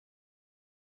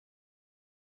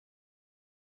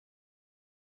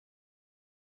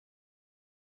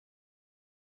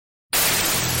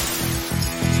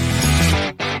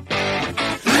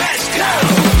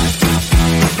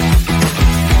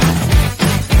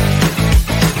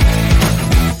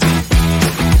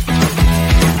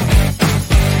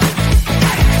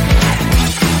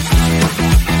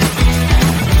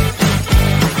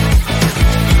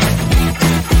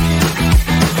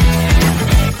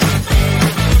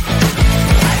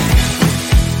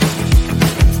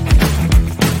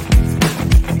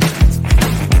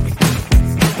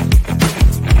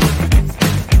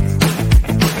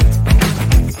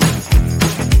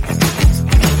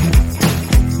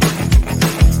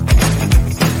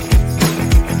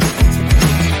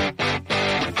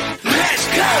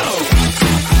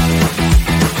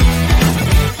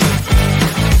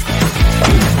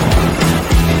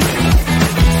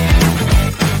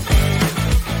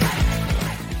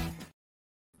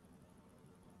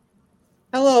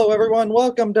Hello, everyone.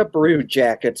 Welcome to Brew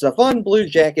Jackets, a fun Blue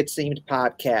Jackets themed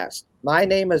podcast. My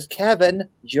name is Kevin.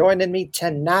 Joining me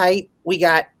tonight, we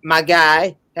got my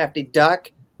guy, Hefty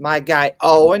Duck, my guy,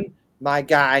 Owen, my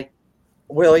guy,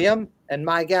 William, and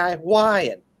my guy,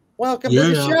 Wyan. Welcome to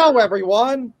the show,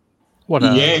 everyone. What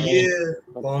Yeah.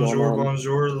 What's Bonjour, going on?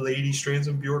 bonjour, lady strands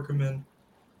and Bjorkman.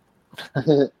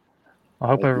 I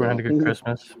hope everyone had a good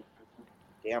Christmas.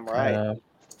 Damn right.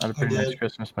 I had a pretty I nice did.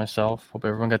 Christmas myself. Hope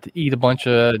everyone got to eat a bunch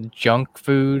of junk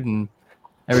food and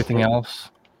everything else.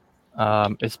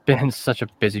 It's been such a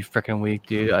busy freaking week,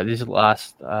 dude. These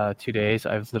last 2 days,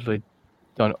 I've literally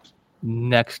done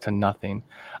next to nothing.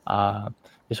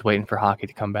 Just waiting for hockey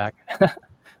to come back,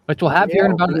 which we'll have here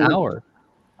in about an hour.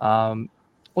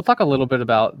 We'll talk a little bit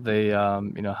about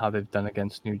the how they've done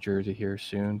against New Jersey here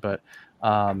soon, but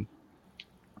right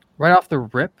off the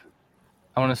rip,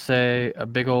 I want to say a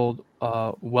big old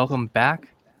welcome back.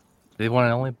 The one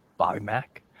and only Bobby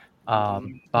Mack. Bob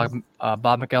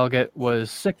McElligott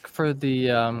was sick for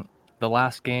the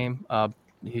last game.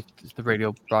 He's the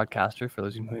radio broadcaster, for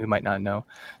those who might not know.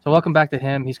 So welcome back to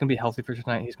him. He's going to be healthy for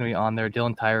tonight. He's going to be on there.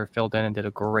 Dylan Tyrer filled in and did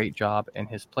a great job in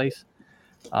his place.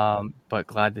 But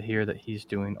glad to hear that he's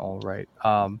doing all right.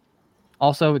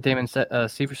 Also, Damon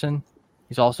Severson,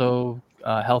 he's also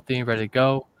healthy, ready to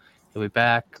go. He'll be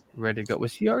back, ready to go.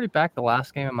 Was he already back the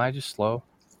last game? Am I just slow?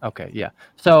 Okay, yeah.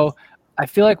 So I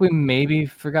feel like we maybe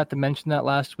forgot to mention that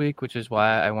last week, which is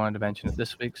why I wanted to mention it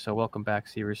this week. So welcome back,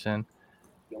 Severson.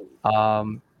 Yeah.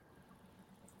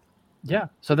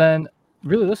 So then,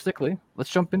 realistically, let's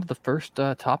jump into the first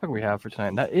topic we have for tonight,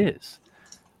 and that is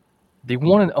the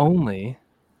one and only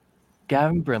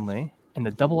Gavin Brindley in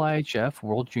the IIHF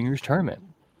World Juniors Tournament.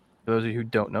 For those of you who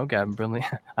don't know, Gavin Brindley,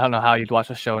 I don't know how you'd watch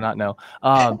the show and not know.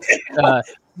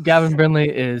 Gavin Brindley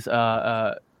is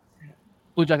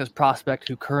Blue Jackets prospect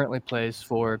who currently plays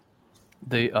for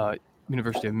the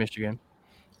University of Michigan,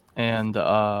 and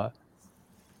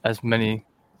as many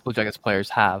Blue Jackets players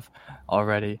have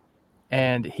already.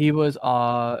 And he was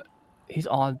he's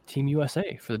on Team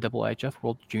USA for the IIHF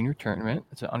World Junior Tournament.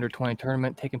 It's an under-20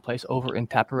 tournament taking place over in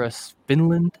Tampere,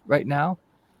 Finland right now.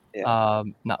 Yeah.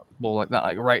 Not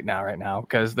like right now,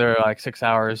 because they're like 6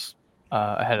 hours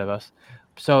ahead of us.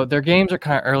 So their games are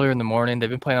kind of earlier in the morning. They've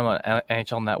been playing them on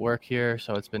NHL Network here,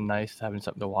 so it's been nice having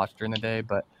something to watch during the day.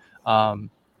 But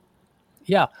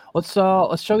yeah, let's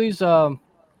show these. Let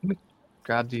me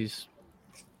grab these.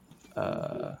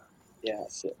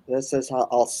 Yes, this is how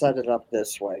I'll set it up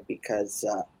this way because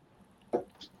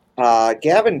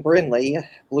Gavin Brindley,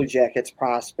 Blue Jackets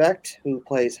prospect who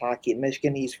plays hockey in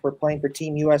Michigan, he's playing for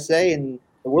Team USA, and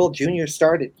the World Juniors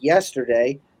started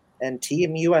yesterday, and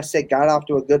Team USA got off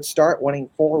to a good start,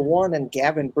 winning 4-1, and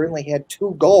Gavin Brindley had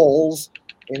 2 goals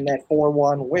in that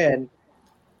 4-1 win,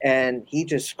 and he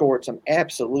just scored some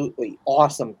absolutely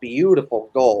awesome, beautiful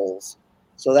goals.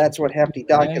 So that's what Hefty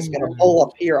Duck is going to pull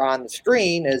up here on the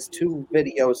screen is 2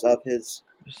 videos of his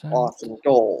awesome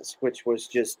goals, which was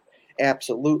just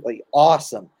absolutely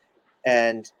awesome.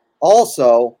 And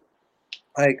also,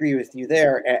 I agree with you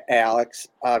there, Alex.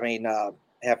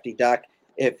 Hefty Duck.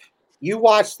 If you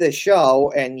watch this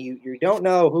show and you don't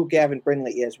know who Gavin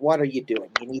Brindley is, what are you doing?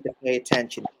 You need to pay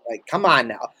attention. Like, come on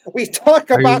now. We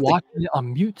talk about. Are you watching it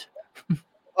on mute?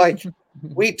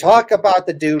 We talk about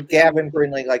the dude, Gavin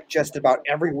Brindley, like just about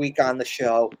every week on the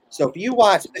show. So if you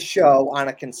watch the show on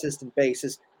a consistent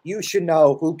basis, you should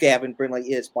know who Gavin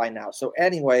Brindley is by now. So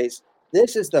anyways,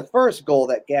 this is the first goal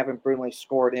that Gavin Brindley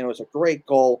scored, and it was a great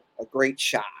goal, a great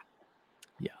shot.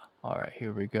 Yeah. All right,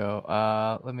 here we go.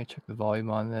 Let me check the volume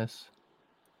on this.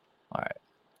 All right.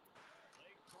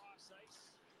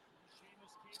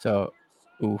 So,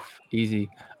 easy.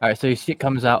 All right, so you see it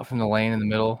comes out from the lane in the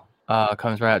middle.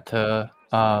 Comes right out to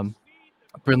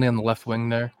Brindley on the left wing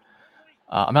there.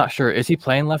 I'm not sure. Is he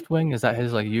playing left wing? Is that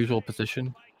his usual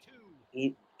position?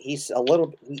 He's a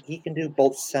little. He can do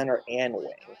both center and wing.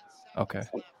 Okay.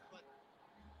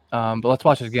 But let's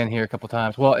watch it again here a couple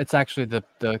times. Well, it's actually the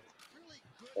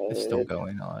it's still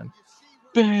going on.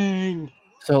 Bang!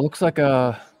 So it looks like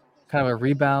a kind of a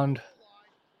rebound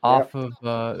off of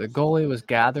the goalie was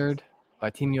gathered by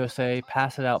Team USA,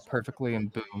 pass it out perfectly,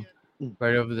 and boom,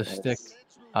 right over the stick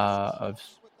of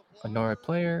a Norway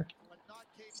player.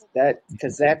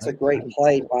 That's a great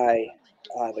play by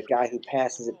the guy who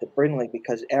passes it to Brindley,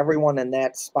 because everyone in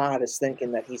that spot is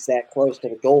thinking that he's that close to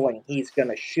the goal and he's going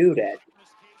to shoot it.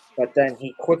 But then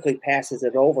he quickly passes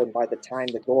it over, and by the time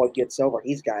the goal gets over,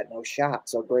 he's got no shot.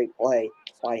 So great play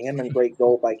by him and great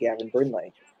goal by Gavin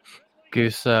Brindley.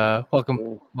 Goose,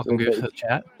 welcome Goose to the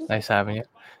chat. Nice having you.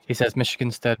 He says Michigan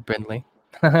instead Brindley.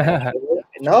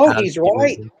 No, he's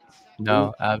right.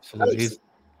 No, absolutely.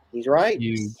 He's right.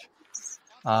 Huge.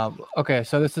 Okay,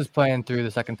 so this is playing through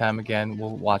the second time again.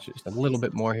 We'll watch it just a little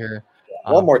bit more here.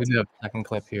 One more We do have a second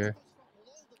clip here.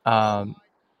 I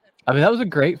mean, that was a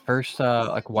great first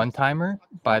like one-timer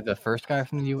by the first guy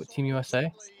from the Team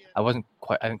USA. I didn't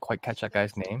quite catch that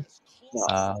guy's name.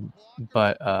 No.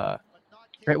 But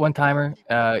great one-timer.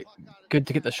 Good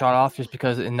to get the shot off just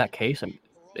because in that case,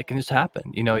 it can just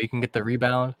happen. You know, you can get the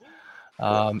rebound.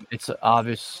 It's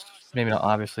obvious, maybe not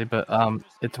obviously, but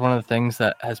it's one of the things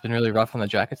that has been really rough on the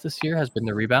Jackets this year has been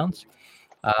the rebounds.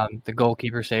 The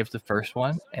goalkeeper saves the first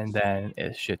one, and then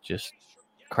shit just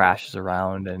crashes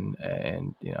around,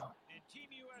 and you know,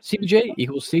 CBJ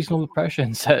equals seasonal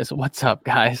depression says, "What's up,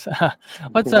 guys?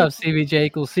 What's up, CBJ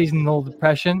equals seasonal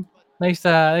depression? Nice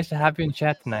to have you in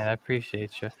chat tonight. I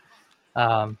appreciate you."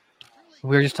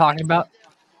 We were just talking about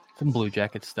some Blue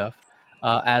Jacket stuff,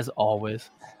 as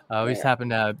always. We just happened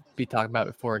to be talking about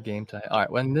it before a game tonight. All right,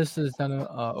 when this is done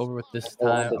over with this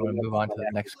time, I'm going to move on to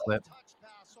the next clip.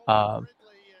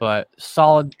 But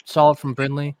solid from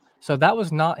Brindley. So that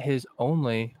was not his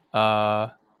only goal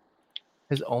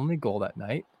that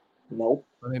night. Nope.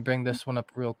 Let me bring this one up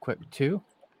real quick too.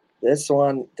 This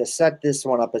one, to set this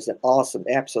one up, is an awesome,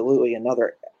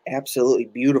 another absolutely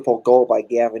beautiful goal by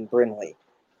Gavin Brindley.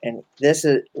 And this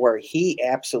is where he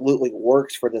absolutely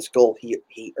works for this goal.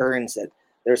 He earns it.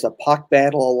 There's a puck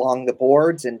battle along the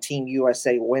boards, and Team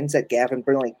USA wins it. Gavin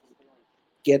Brindley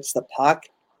gets the puck,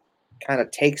 kind of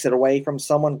takes it away from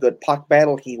someone. Good puck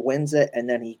battle. He wins it, and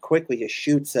then he quickly just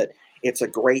shoots it. It's a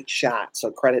great shot. So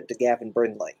credit to Gavin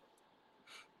Brindley.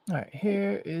 All right,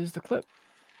 here is the clip.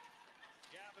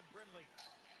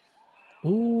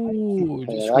 Ooh,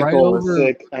 just that right goal over. Was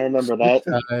sick. I remember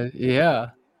that.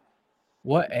 Yeah.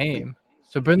 What aim?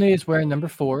 So Brindley is wearing number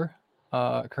 4,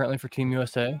 currently for Team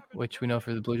USA, which we know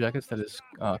for the Blue Jackets that is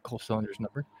Cole Cylinder's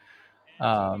number.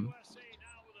 I'm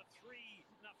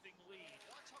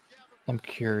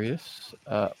curious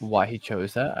why he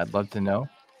chose that. I'd love to know.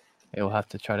 We'll have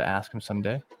to try to ask him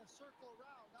someday.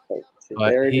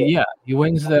 But he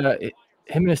wins him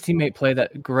and his teammate play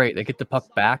that great. They get the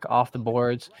puck back off the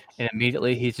boards, and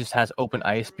immediately he just has open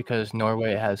ice because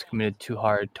Norway has committed too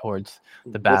hard towards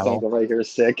the battle. This right here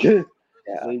is sick.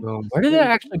 Where did it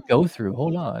actually go through?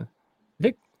 Hold on.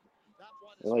 It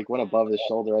like went above his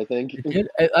shoulder, I think. It did.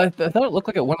 I thought it looked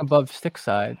like it went above stick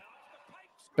side,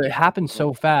 but it happened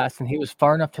so fast, and he was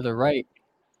far enough to the right.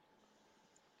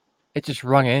 It just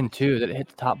rung in too that it hit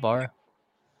the top bar.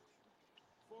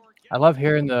 I love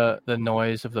hearing the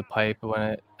noise of the pipe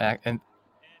when it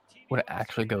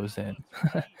actually goes in.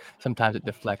 Sometimes it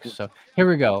deflects. So here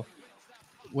we go.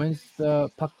 Wins the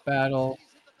puck battle.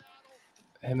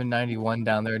 Him and 91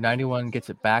 down there. 91 gets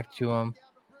it back to him.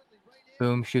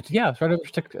 Boom, shoots. Yeah, it's right over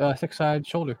stick side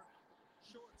shoulder.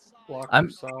 Blocker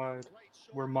side,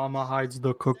 where Mama hides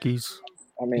the cookies.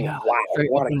 I mean, yeah, wow,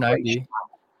 what a 90.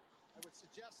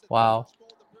 Wow.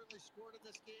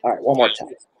 All right, one more time.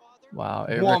 Wow.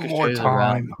 One more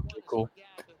time. Cool.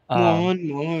 One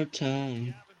more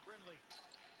time.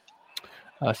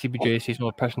 CBJ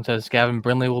Seasonal Depression says Gavin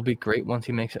Brindley will be great once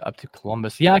he makes it up to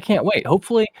Columbus. Yeah, I can't wait.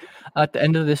 Hopefully, at the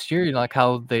end of this year, you know, like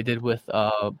how they did with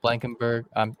Blankenberg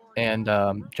and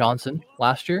Johnson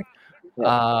last year,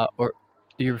 or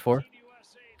the year before,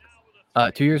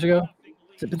 2 years ago.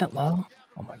 Has it been that long?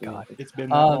 Oh my God, it's been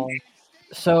that long.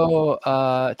 So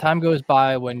time goes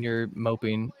by when you're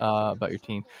moping about your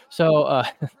team. So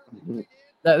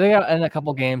they got in a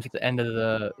couple games at the end of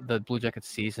the Blue Jackets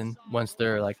season once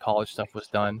their like college stuff was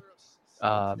done,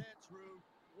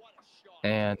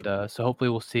 and so hopefully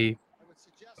we'll see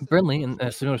Brindley in a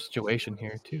similar situation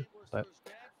here too. But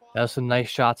that was some nice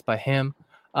shots by him.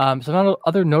 Some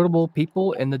other notable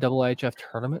people in the IIHF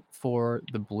tournament for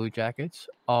the Blue Jackets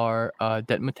are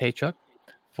Denton Matejchuk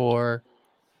for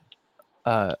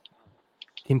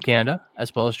Team Canada,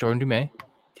 as well as Jordan Dumais,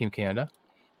 Team Canada.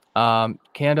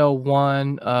 Canada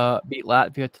won, beat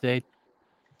Latvia today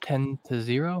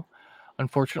 10-0,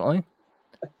 unfortunately,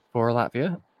 for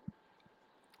Latvia.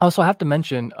 Also, I have to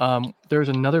mention, there's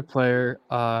another player,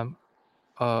 Oiva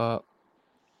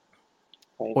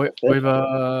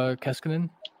Keskinen.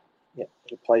 Yeah,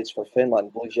 he plays for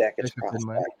Finland, Blue Jackets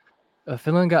prospect.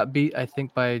 Finland got beat, I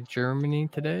think, by Germany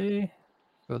today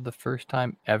for the first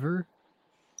time ever.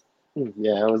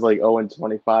 Yeah, it was like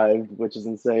 0-25, which is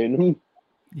insane.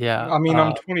 Yeah. I mean,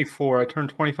 I'm 24. I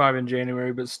turned 25 in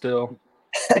January, but still.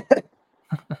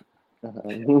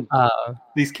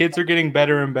 These kids are getting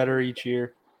better and better each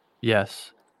year.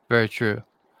 Yes, very true.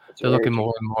 They're looking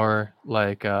more and more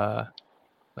like the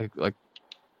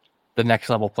next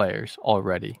level players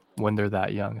already when they're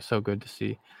that young. So good to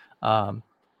see.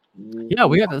 Yeah,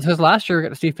 we got because last year we got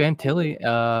to see Fantilli,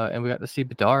 and we got to see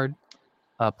Bedard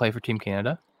play for Team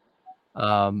Canada.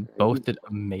 Both did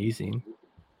amazing.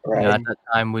 Right. At that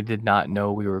time, we did not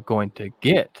know we were going to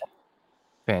get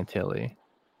Fantilli,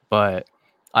 but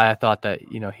I thought that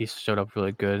he showed up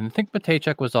really good, and I think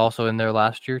Matejchuk was also in there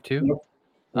last year too.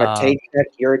 Matejchuk,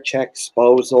 Juracek,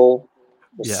 Sposal,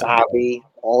 Yeah. Wasabi,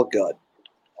 all good.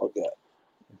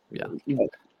 Yeah.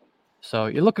 So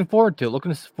you're looking forward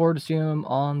to seeing him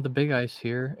on the big ice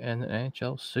here in the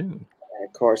NHL soon. And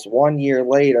of course, 1 year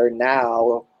later,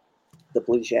 now the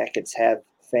Blue Jackets have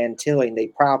Fantilli, and they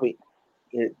probably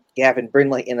Gavin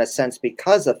Brindley in a sense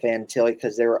because of Fantilli,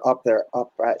 because they were up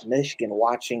at Michigan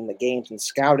watching the games and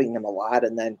scouting them a lot,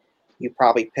 and then you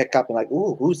probably pick up and like,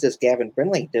 ooh, who's this Gavin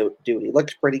Brindley dude? He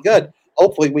looks pretty good.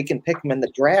 Hopefully we can pick him in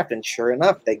the draft, and sure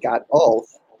enough, they got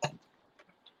both.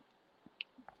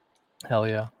 Hell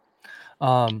yeah.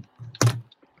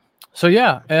 So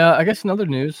yeah, I guess in other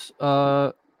news,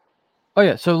 so let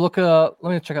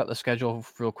me check out the schedule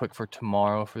real quick for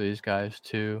tomorrow for these guys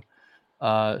too.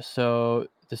 So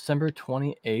December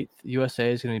 28th,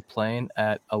 USA is going to be playing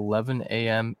at 11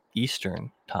 a.m.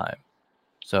 Eastern time.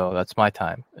 So that's my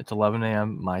time. It's 11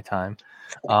 a.m. my time.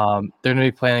 They're going to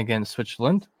be playing against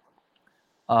Switzerland,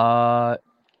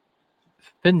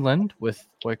 Finland with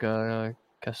Oika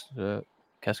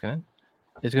Keskinen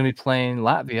is going to be playing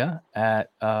Latvia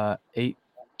at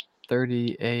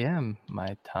 8:30 a.m.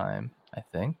 my time, I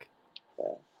think.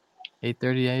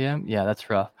 8:30 a.m. Yeah, that's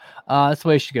rough. That's the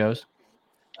way she goes.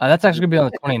 That's actually going to be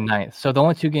on the 29th. So the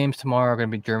only two games tomorrow are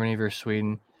going to be Germany versus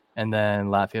Sweden, and then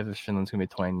Latvia versus Finland is going to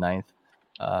be 29th.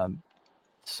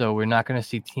 So we're not going to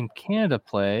see Team Canada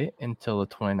play until the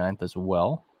 29th as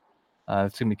well.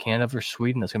 It's going to be Canada versus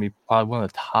Sweden. That's going to be probably one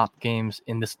of the top games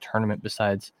in this tournament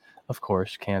besides, of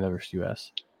course, Canada versus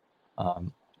U.S. I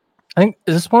think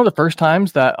is this one of the first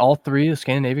times that all three of the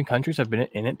Scandinavian countries have been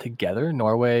in it together?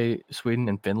 Norway, Sweden,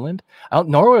 and Finland.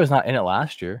 Norway was not in it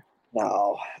last year.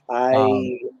 No,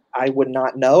 I would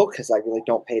not know because I really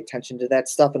don't pay attention to that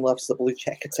stuff unless the Blue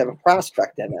Jackets have a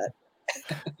prospect in it.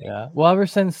 Yeah. Well, ever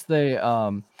since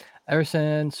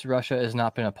Russia has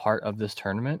not been a part of this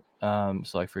tournament, so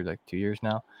like for like 2 years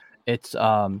now, it's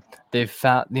they've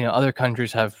found other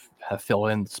countries have filled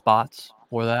in spots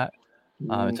for that.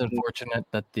 It's unfortunate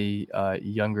that the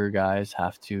younger guys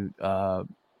have to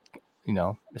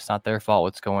it's not their fault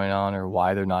what's going on or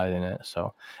why they're not in it.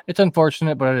 So it's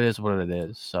unfortunate, but it is what it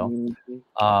is. So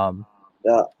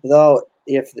though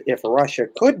if Russia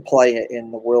could play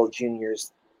in the World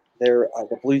Juniors,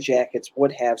 the Blue Jackets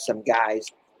would have some guys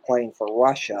playing for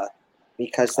Russia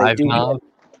because they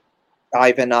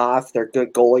Ivanov, their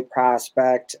good goalie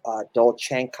prospect,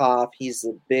 Dolchenkov, he's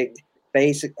a big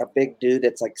dude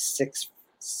that's like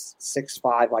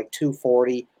 6'5", like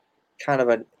 240, kind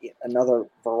of another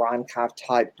Voronkov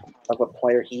type of a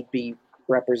player. He'd be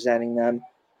representing them,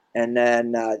 and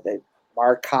then the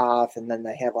Markov, and then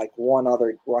they have like one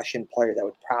other Russian player that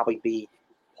would probably be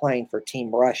playing for Team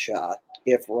Russia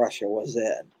if Russia was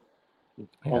in.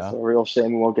 Yeah. Also, a real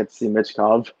shame we won't get to see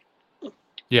Michkov.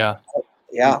 Yeah.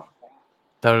 Yeah.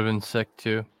 That would have been sick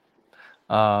too.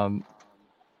 I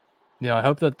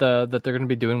hope that they're going to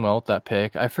be doing well with that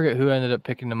pick. I forget who ended up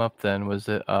picking them up. Then was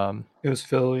it? It was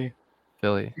Philly.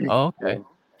 Philly. Oh, okay.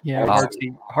 Yeah, Wow.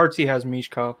 Hartsey has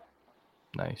Mishkov.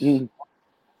 Nice.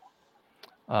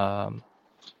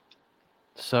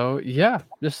 So yeah,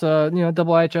 just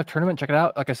double IHF tournament. Check it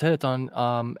out. Like I said, it's on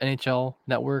NHL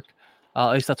Network.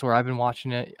 At least that's where I've been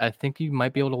watching it. I think you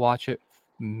might be able to watch it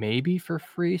maybe for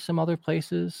free some other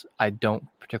places. I don't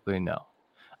particularly know.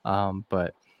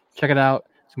 But check it out.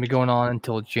 It's gonna be going on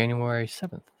until January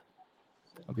 7th.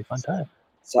 It'll be a fun time.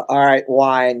 So all right,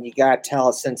 Wyan, you gotta tell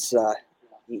us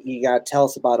you gotta tell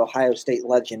us about Ohio State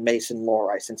legend Mason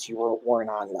Lohrei since you weren't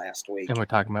on last week. And we're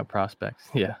talking about prospects.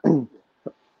 Yeah.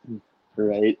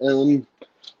 Right. Mason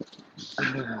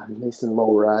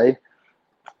Lohrei.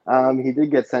 He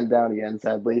did get sent down again,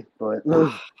 sadly, but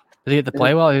did he get to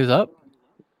play while he was up?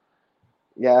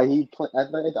 Yeah, I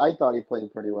thought he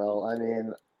played pretty well. I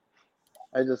mean,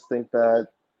 I just think that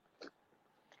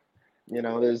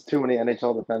there's too many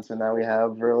NHL defensemen that we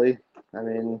have. Really, I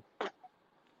mean,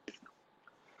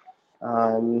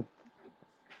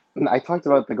 I talked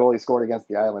about the goal he scored against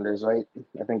the Islanders, right?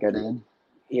 I think I did.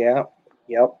 Yeah.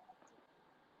 Yep.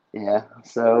 Yeah.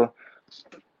 So,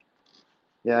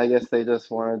 yeah, I guess they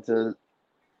just wanted to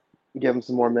give him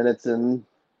some more minutes in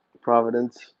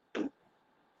Providence.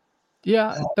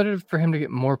 Yeah, it's better for him to get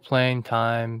more playing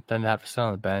time than to have to sit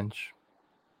on the bench.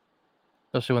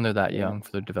 Especially when they're that young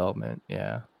for their development.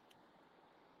 Yeah.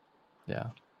 Yeah.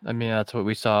 I mean, that's what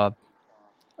we saw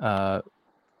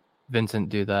Vincent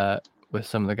do that with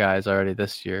some of the guys already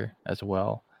this year as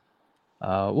well.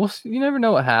 We'll see. You never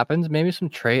know what happens. Maybe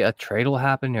a trade will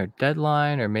happen near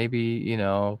deadline, or maybe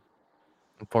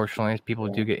unfortunately, people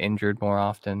do get injured more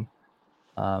often,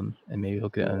 and maybe he'll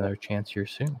get another chance here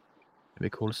soon. It'd be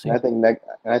cool to see. I think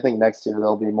next year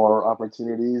there'll be more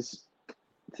opportunities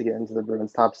to get into the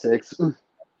Bruins top 6.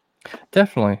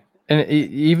 Definitely, and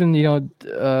even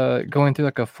going through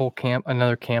like a full camp,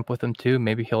 another camp with him too.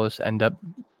 Maybe he'll just end up,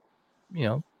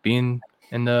 being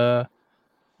in the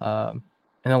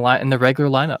regular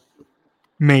lineup.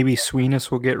 Maybe Sweeney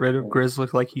will get rid of Grizzly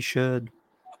like he should.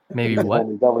 Maybe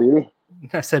what? W.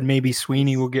 I said maybe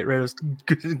Sweeney will get rid of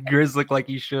Grizzly like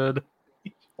he should.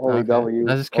 Only Okay. W.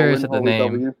 I was just curious Owen, at the only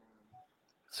name. W.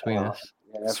 Sweeney.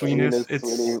 Yeah, Sweeney.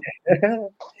 Sweeney.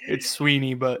 It's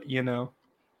Sweeney, but Yeah.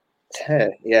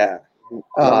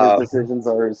 His decisions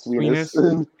are Sweeney.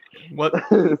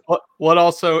 What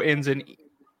also ends in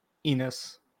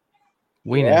Enos?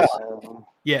 Weenus.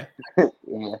 Yeah.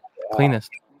 Yeah. Cleanest.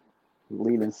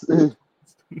 Leanest.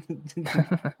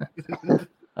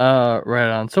 Right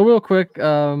on. So real quick,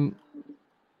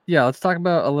 let's talk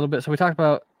about a little bit. So we talked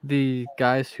about the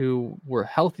guys who were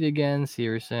healthy again,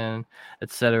 Severson,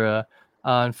 etc.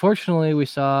 Unfortunately, we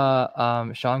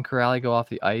saw Sean Corrali go off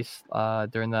the ice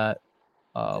during that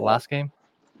last game.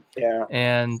 Yeah.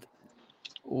 And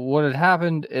what had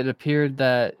happened, it appeared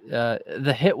that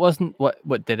the hit wasn't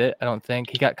what did it. I don't think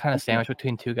he got kind of sandwiched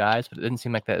between two guys, but it didn't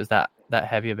seem like that was that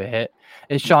heavy of a hit.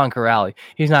 It's Sean Corrali.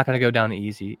 He's not going to go down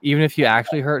easy. Even if you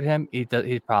actually hurt him, he's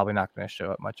probably not going to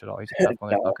show up much at all. He's a tough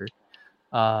motherfucker.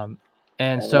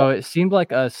 And so it seemed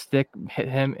like a stick hit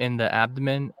him in the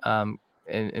abdomen,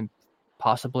 and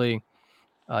possibly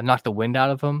knocked the wind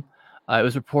out of him. It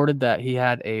was reported that he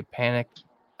had a panic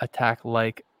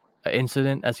attack-like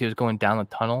incident as he was going down the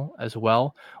tunnel as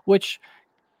well, which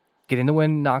getting the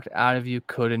wind knocked out of you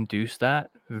could induce that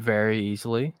very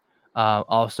easily.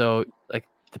 Also, like,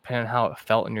 depending on how it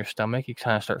felt in your stomach, you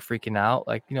kind of start freaking out.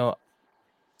 Like,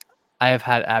 I have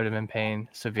had abdomen pain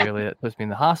severely that puts me in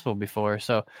the hospital before.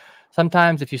 So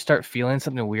sometimes if you start feeling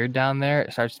something weird down there,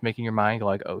 it starts making your mind go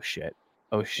like, oh shit,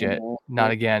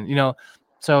 not again.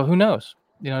 So who knows?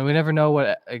 We never know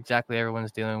what exactly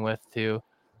everyone's dealing with too.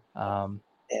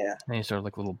 Any sort of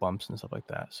like little bumps and stuff like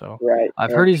that. So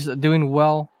I've heard he's doing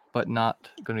well, but not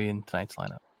going to be in tonight's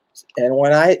lineup. And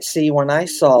when I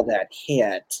saw that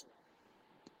hit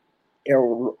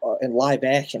in live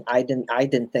action, I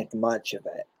didn't think much of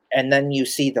it. And then you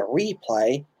see the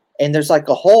replay, and there's like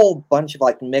a whole bunch of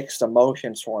like mixed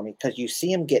emotions for me, because you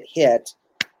see him get hit,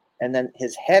 and then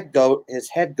his head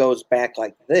goes back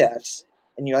like this,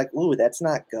 and you're like, ooh, that's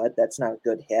not good. That's not a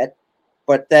good hit.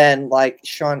 But then, like,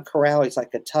 Sean Corrali's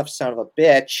like a tough son of a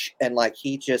bitch, and like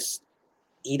he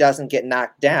doesn't get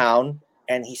knocked down,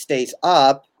 and he stays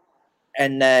up,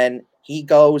 and then he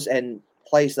goes and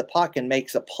plays the puck and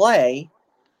makes a play.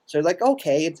 So you're like,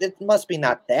 okay, it must be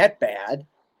not that bad.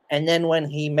 And then when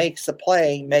he makes the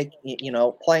play,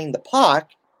 playing the puck,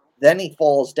 then he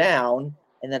falls down,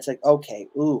 and that's like, okay,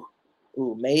 ooh,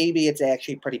 maybe it's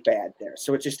actually pretty bad there.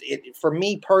 So it's just for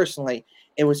me personally,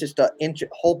 it was just a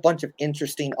whole bunch of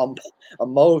interesting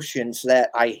emotions that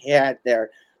I had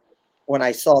there when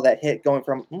I saw that hit, going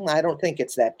from I don't think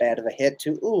it's that bad of a hit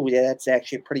to ooh, yeah, that's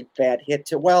actually a pretty bad hit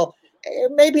to well,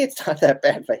 maybe it's not that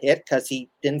bad of a hit because he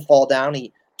didn't fall down.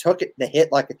 He took the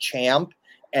hit like a champ,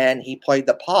 and he played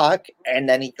the puck, and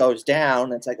then he goes down.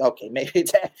 And it's like, okay, maybe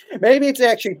it's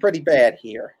actually pretty bad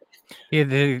here. Yeah,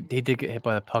 he did get hit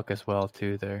by the puck as well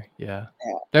too. There, yeah.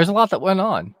 There's a lot that went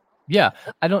on. Yeah,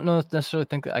 I don't necessarily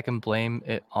think that I can blame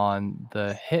it on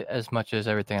the hit as much as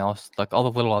everything else, like all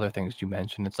the little other things you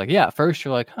mentioned. It's like, yeah, at first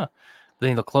you're like, huh. Then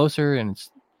you look closer, and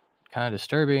it's kind of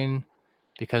disturbing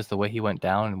because the way he went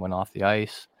down and went off the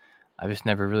ice. I've just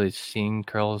never really seen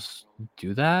Curls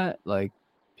do that. Like,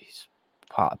 he's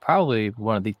probably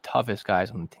one of the toughest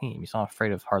guys on the team. He's not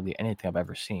afraid of hardly anything I've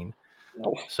ever seen.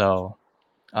 No. So,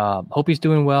 hope he's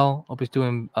doing well. Hope he's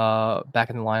doing back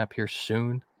in the lineup here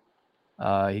soon.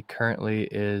 He currently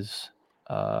is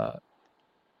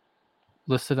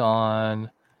listed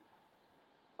on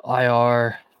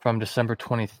IR from December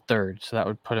 23rd, so that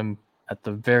would put him at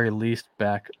the very least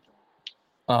back.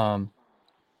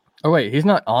 Oh wait, he's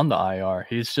not on the IR.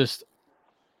 He's just.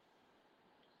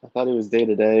 I thought he was day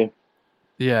to day.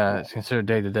 Yeah, it's considered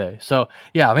day to day. So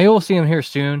yeah, maybe we'll see him here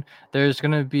soon. There's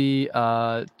gonna be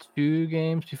 2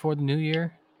 games before the new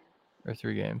year, or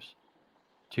 3 games.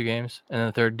 2 games, and then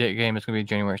the third game is gonna be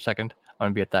January 2nd. I'm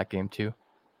gonna be at that game too.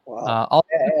 Wow. I'll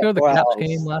go to the Caps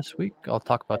game last week. I'll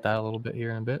talk about that a little bit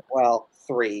here in a bit. Well,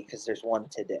 3 because there's one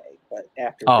today, but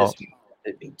after this,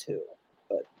 it'd be 2.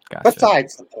 But Gotcha.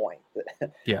 Besides the point.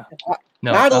 Yeah.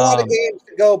 No, Not a lot of games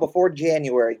to go before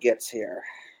January gets here.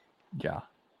 Yeah.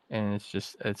 And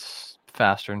it's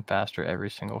faster and faster every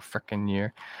single freaking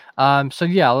year. So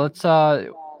yeah, let's talk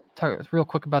real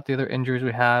quick about the other injuries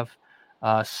we have.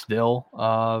 Still,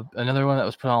 another one that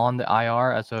was put on the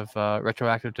IR as of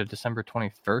retroactive to December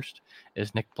 21st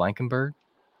is Nick Blankenberg.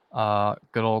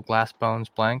 Good old glass bones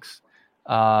blanks.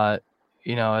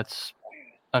 It's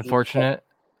unfortunate.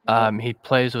 He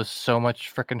plays with so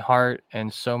much freaking heart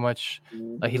and so much.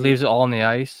 He leaves it all on the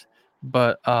ice,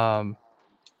 but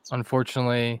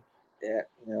unfortunately,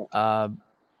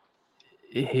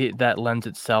 that lends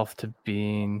itself to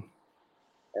being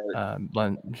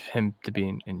him to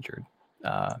being injured.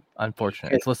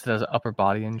 Unfortunate. It's listed as an upper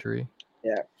body injury.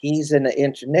 Yeah, he's in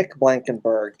Nick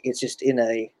Blankenberg. It's just in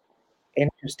a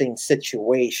interesting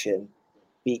situation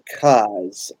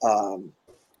because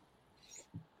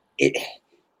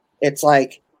it's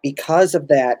like because of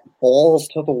that balls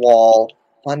to the wall,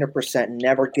 100%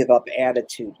 never give up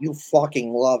attitude. You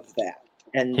fucking love that.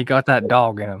 And he got that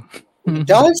dog in him. He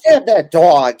does have that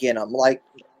dog in him. Like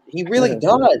he really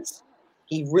does.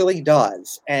 He really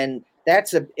does. And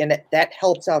that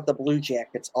helps out the Blue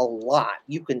Jackets a lot.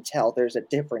 You can tell there's a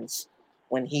difference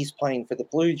when he's playing for the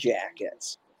Blue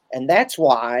Jackets. And that's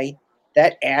why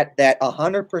that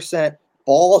 100%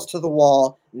 balls to the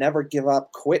wall, never give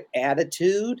up, quit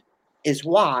attitude is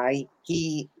why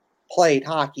he played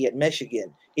hockey at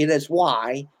Michigan. It is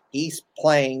why he's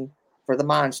playing for the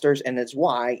Monsters, and it's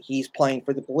why he's playing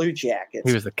for the Blue Jackets.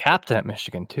 He was the captain at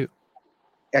Michigan, too.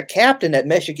 A captain at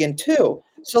Michigan, too.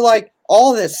 So, like,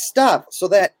 all this stuff, so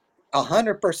that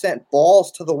 100%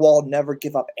 balls to the wall, never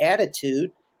give up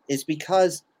attitude is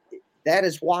because that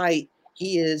is why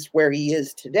he is where he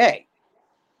is today.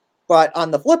 But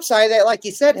on the flip side of that, like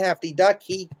you said, Hefty Duck,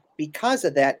 because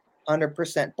of that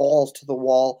 100% balls to the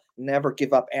wall, never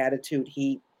give up attitude,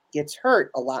 he gets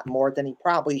hurt a lot more than he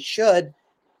probably should.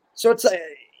 So it's,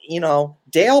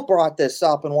 Dale brought this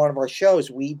up in one of our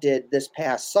shows we did this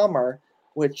past summer,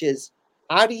 which is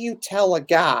how do you tell a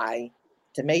guy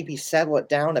to maybe settle it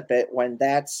down a bit when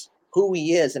that's who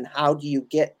he is, and how do you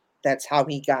that's how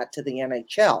he got to the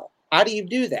NHL? How do you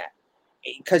do that?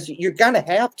 Because you're going to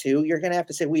have to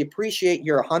say, we appreciate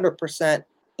your 100%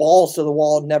 balls to the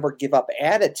wall, never give up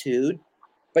attitude.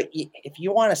 But if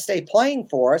you want to stay playing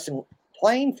for us,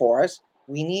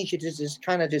 we need you to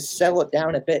just settle it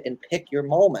down a bit and pick your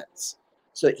moments.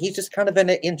 So he's just kind of in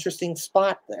an interesting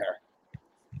spot there.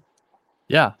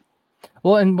 Yeah.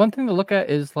 Well, and one thing to look at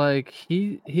is like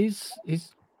he's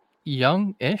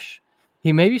young-ish.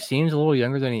 He maybe seems a little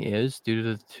younger than he is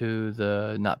due to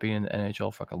the not being in the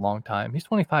NHL for like a long time. He's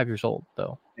 25 years old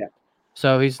though. Yeah.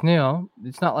 So he's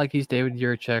it's not like he's David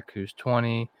Jiricek who's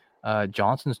 20.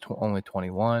 Johnson's only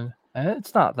 21. And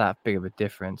it's not that big of a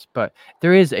difference, but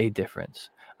there is a difference.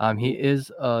 He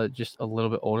is just a little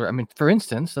bit older. I mean, for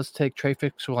instance, let's take Trey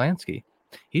Fix-Wolansky.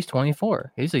 He's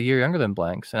 24. He's a year younger than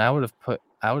Blanks, and I would have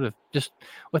just,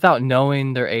 without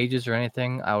knowing their ages or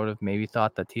anything, I would have maybe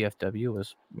thought that TFW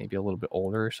was maybe a little bit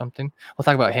older or something. We'll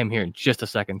talk about him here in just a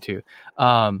second too.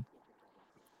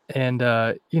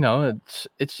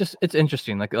 It's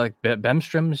interesting. Like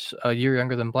Bemstrom's a year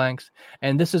younger than Blanks,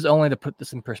 and this is only to put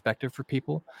this in perspective for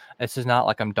people. This is not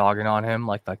like I'm dogging on him.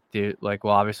 Well,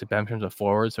 obviously Bemstrom's a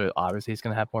forward, so obviously he's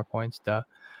gonna have more points, duh.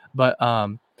 But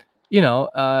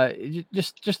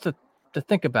just to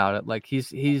think about it, like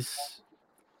he's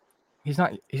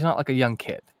not like a young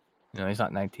kid. He's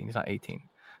not 19. He's not 18.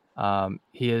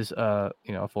 He is a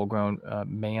full grown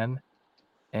man,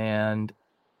 and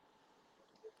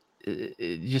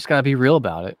you just got to be real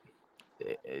about it.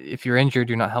 If you're injured,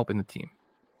 you're not helping the team.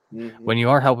 Mm-hmm. When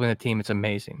you are helping the team, it's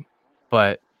amazing,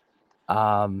 but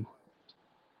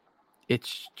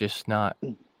it's just not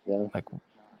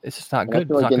it's just not good. I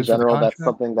feel like in general, that's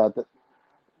something that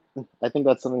I think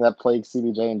that's something that plagues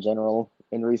CBJ in general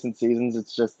in recent seasons.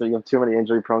 It's just that you have too many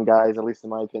injury-prone guys, at least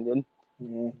in my opinion.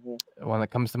 Mm-hmm. One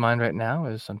that comes to mind right now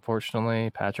is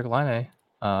unfortunately Patrick Laine.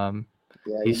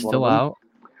 He's still out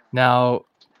now.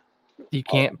 You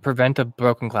can't prevent a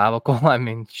broken clavicle. I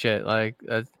mean, shit. Like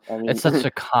it's such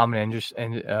a common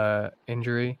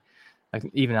injury, like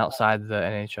even outside the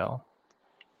NHL.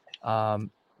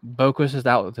 Boquist is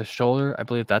out with his shoulder. I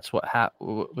believe that's what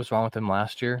was wrong with him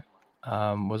last year.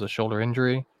 Was a shoulder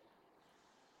injury.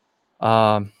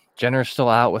 Jenner's still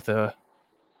out with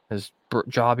his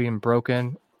jaw being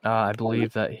broken. I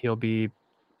believe that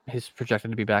he's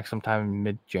projected to be back sometime in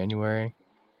mid-January.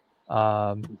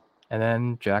 And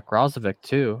then Jack Roslovic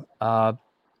too.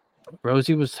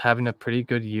 Rosie was having a pretty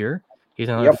good year. He's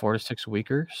another 4 to 6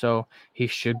 weeker, so he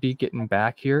should be getting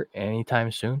back here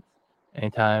anytime soon,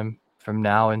 anytime from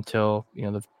now until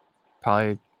the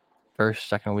probably first,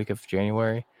 second week of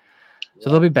January. So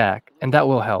they'll be back, and that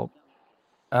will help.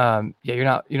 You're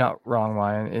not wrong,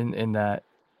 Ryan, in that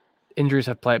injuries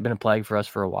have been a plague for us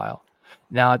for a while.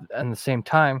 Now, at the same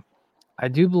time, I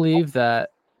do believe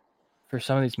that for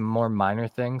some of these more minor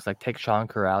things, like take Sean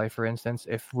Corrali, for instance,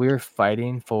 if we're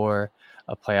fighting for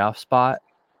a playoff spot,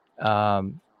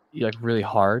 really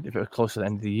hard, if it was close to the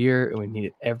end of the year and we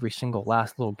needed every single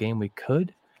last little game we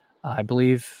could, I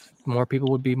believe more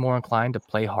people would be more inclined to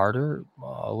play harder,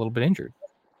 a little bit injured.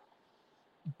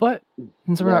 But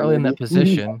since we're not really in that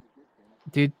position,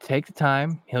 dude, take the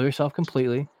time, heal yourself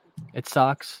completely. It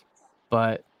sucks,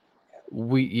 but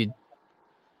we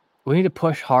need to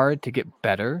push hard to get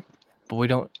better, but we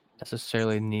don't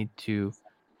necessarily need to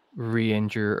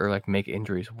re-injure or make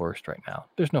injuries worse right now.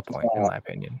 There's no point, in my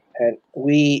opinion. And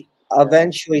we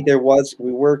eventually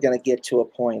we were going to get to a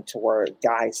point to where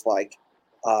guys like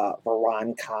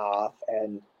Voronkov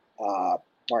and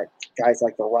guys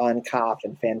like Voronkov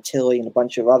and Fantilli and a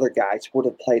bunch of other guys would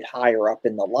have played higher up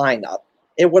in the lineup.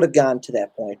 It would have gone to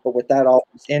that point, but without all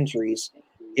these injuries,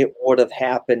 it would have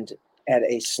happened at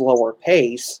a slower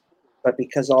pace. But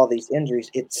because of all these injuries,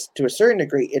 it's to a certain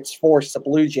degree, it's forced the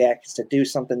Blue Jackets to do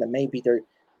something that maybe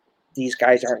these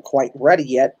guys aren't quite ready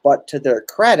yet. But to their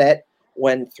credit,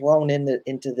 when thrown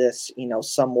into this,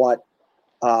 somewhat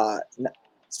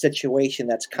situation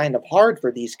that's kind of hard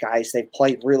for these guys, they've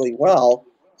played really well.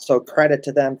 So credit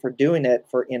to them for doing it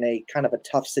in a kind of a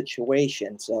tough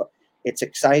situation. So it's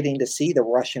exciting to see. The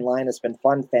Russian line has been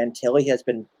fun. Fantilli has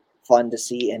been fun to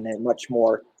see in a much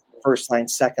more first line,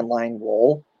 second line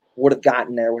role. Would have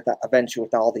gotten there eventually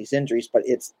with all these injuries, but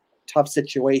it's tough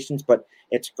situations. But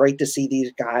it's great to see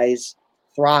these guys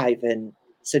thrive in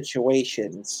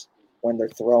situations when they're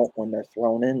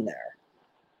thrown in there.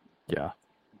 Yeah.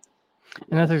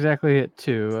 And that's exactly it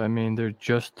too. I mean, they're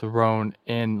just thrown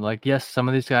in. Yes, some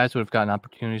of these guys would have gotten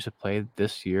opportunities to play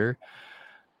this year,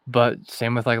 but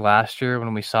same with last year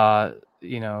when we saw,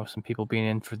 some people being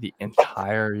in for the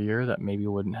entire year that maybe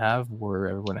wouldn't have were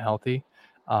everyone healthy.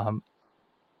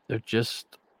 They're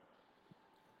just,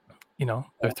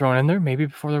 they're thrown in there maybe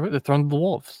before they're thrown to the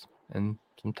wolves, and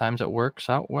sometimes it works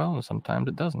out well and sometimes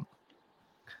it doesn't.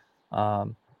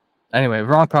 Anyway,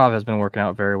 Voronkov has been working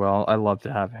out very well. I love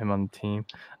to have him on the team.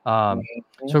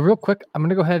 So real quick, I'm going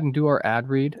to go ahead and do our ad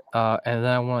read, and then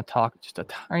I want to talk just a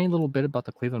tiny little bit about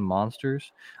the Cleveland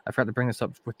Monsters. I forgot to bring this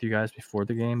up with you guys before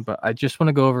the game, but I just want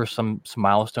to go over some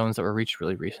milestones that were reached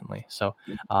really recently. So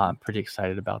I'm pretty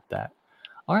excited about that.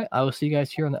 All right, I will see you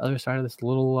guys here on the other side of this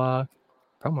little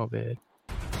promo vid.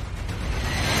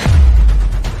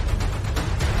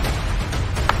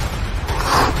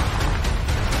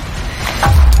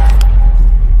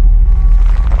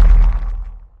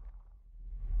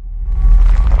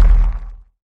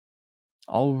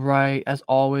 All right, as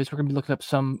always, we're going to be looking up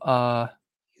some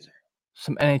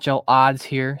NHL odds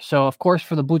here. So, of course,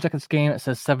 for the Blue Jackets game, it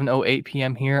says 7:08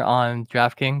 p.m. here on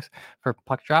DraftKings for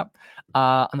puck drop.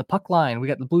 On the puck line, we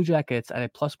got the Blue Jackets at a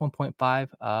plus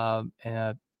 1.5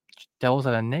 and Devils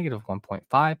at a negative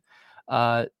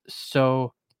 1.5.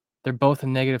 So they're both a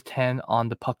negative 10 on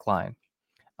the puck line.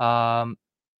 I'm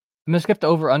going to skip the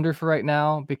over-under for right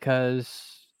now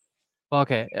because,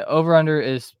 over-under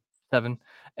is 7.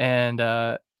 And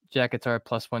Jackets are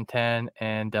plus 110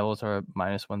 and Devils are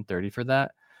minus 130 for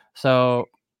that. So,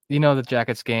 the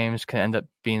Jackets games can end up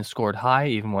being scored high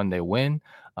even when they win.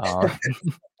 Money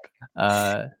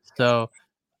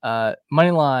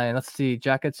line, let's see.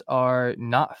 Jackets are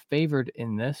not favored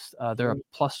in this. They're a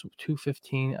plus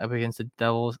 215 up against the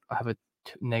Devils. I have a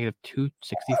negative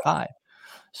 265.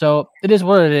 So it is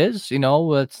what it is.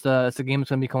 It's the game that's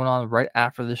going to be going on right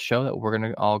after this show that we're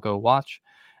going to all go watch.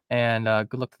 And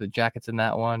good luck to the Jackets in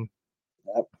that one.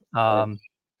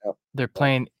 They're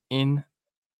playing in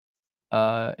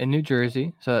New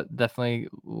Jersey, so that definitely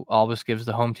always gives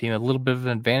the home team a little bit of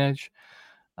an advantage.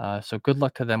 So good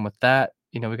luck to them with that.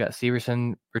 We got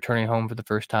Severson returning home for the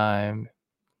first time.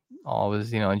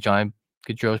 Always, and John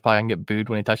Gaudreau's probably going to get booed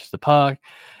when he touches the puck,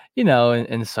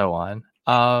 and so on.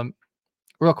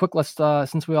 Real quick, let's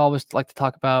since we always like to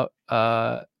talk about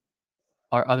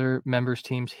our other members'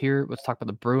 teams here, let's talk about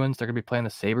the Bruins. They're going to be playing the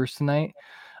Sabres tonight.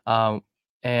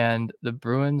 And the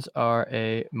Bruins are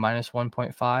a minus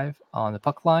 1.5 on the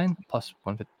puck line, plus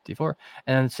 154.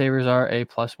 And then the Sabres are a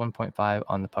plus 1.5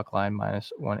 on the puck line,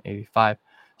 minus 185.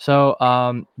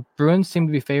 So Bruins seem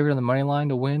to be favored on the money line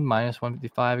to win, minus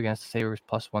 155 against the Sabres,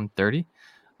 plus 130.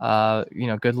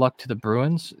 Good luck to the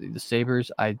Bruins. The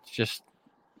Sabres,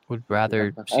 would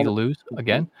rather see lose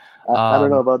again. I don't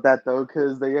know about that though,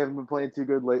 because they haven't been playing too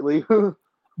good lately.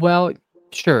 Well,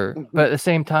 sure, but at the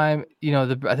same time,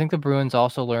 I think the Bruins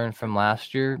also learned from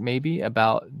last year, maybe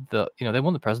about they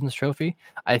won the President's Trophy.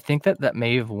 I think that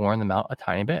may have worn them out a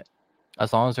tiny bit.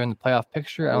 As long as they're in the playoff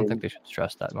picture, I don't think they should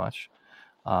stress that much.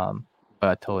 But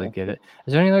I totally get it.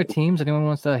 Is there any other teams anyone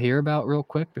wants to hear about real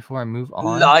quick before I move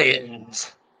on?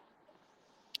 Lions.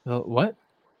 What?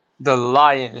 The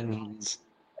Lions.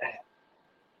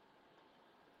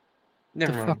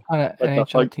 Never What the mind. fuck kind of What the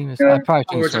NHL fuck? team is? I probably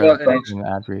Oh, shouldn't it's swear about in the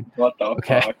ad read. What the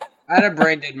Okay. fuck? I had a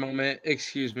brain dead moment.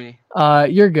 Excuse me.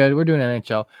 You're good. We're doing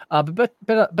NHL. But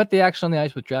the action on the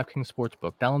ice with DraftKings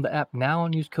Sportsbook. Download the app now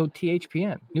and use code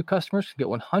THPN. New customers can get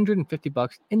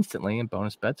 $150 instantly in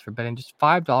bonus bets for betting just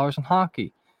 $5 on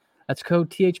hockey. That's code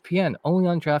THPN only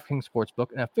on DraftKings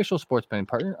Sportsbook, an official sports betting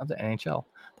partner of the NHL.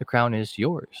 The crown is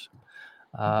yours.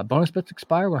 Bonus bets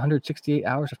expire 168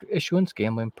 hours after issuance.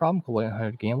 Gambling problem? Call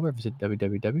 1-800-GAMBLER. Visit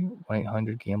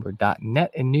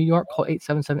www.1800gambler.net. In New York, call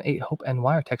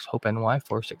 877-8-HOPE-NY or text HOPE-NY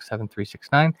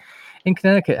 467-369. In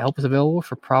Connecticut, help is available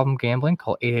for problem gambling.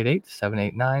 Call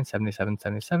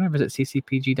 888-789-7777 or visit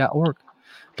ccpg.org.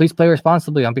 Please play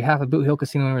responsibly. On behalf of Boot Hill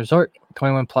Casino and Resort,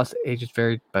 21 plus, ages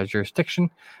vary by jurisdiction.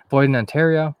 Void in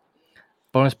Ontario.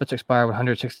 Bonus bets expire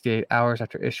 168 hours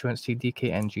after issuance. See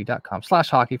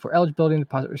dkng.com/hockey for eligibility and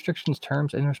deposit restrictions,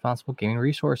 terms, and responsible gaming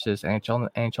resources. NHL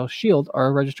and NHL Shield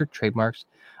are registered trademarks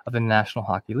of the National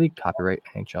Hockey League. Copyright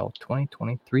NHL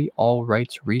 2023. All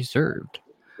rights reserved.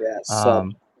 Yes.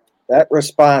 Bet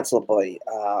responsibly.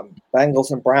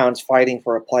 Bengals and Browns fighting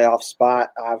for a playoff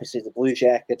spot. Obviously, the Blue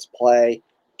Jackets play.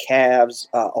 Cavs.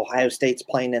 Ohio State's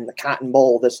playing in the Cotton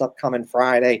Bowl this upcoming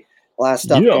Friday. A lot of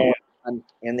stuff going on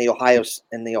in the Ohio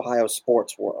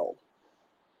sports world.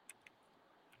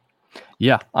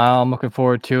 Yeah, I'm looking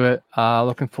forward to it.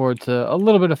 Looking forward to a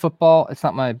little bit of football. It's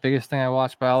not my biggest thing I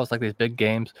watch, but I always like these big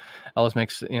games. It always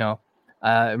makes it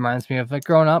reminds me of like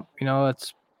growing up.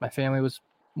 It's my family was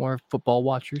more football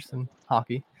watchers than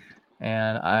hockey,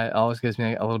 and it always gives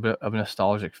me a little bit of a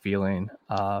nostalgic feeling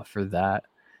for that.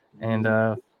 And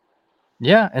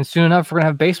and soon enough we're gonna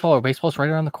have baseball. Baseball's right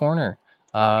around the corner.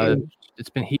 It's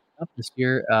been heating up this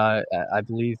year. I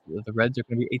believe the Reds are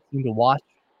going to be 18 to watch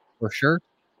for sure.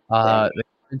 The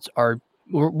Reds are.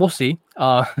 We'll see.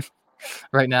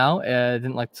 Right now, I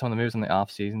didn't like some of the moves in the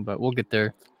off season, but we'll get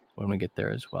there when we get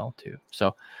there as well too.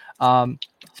 So,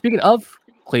 speaking of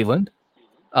Cleveland,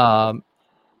 so I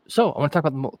want to talk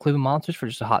about the Cleveland Monsters for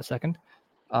just a hot second,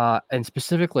 and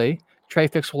specifically Trey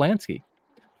Fix-Wolansky.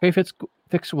 Trey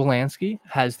Fix-Wolansky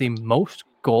has the most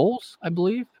goals, I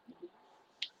believe,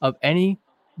 of any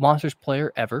Monsters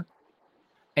player ever.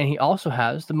 And he also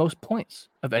has the most points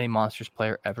of any Monsters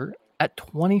player ever at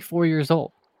 24 years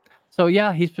old. So,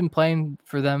 yeah, he's been playing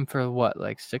for them for what,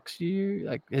 like 6 years?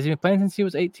 Like, has he been playing since he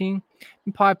was 18?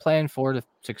 He's probably playing 4 to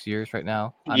 6 years right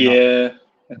now. I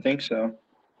think so.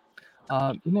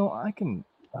 I can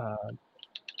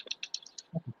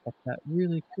check that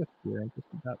really quick here in just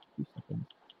about 2 seconds.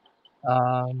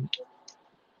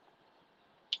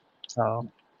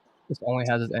 This only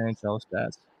has his NHL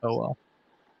stats. Oh well,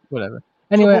 whatever.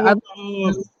 Anyway,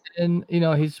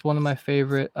 he's one of my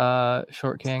favorite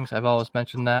short kings. I've always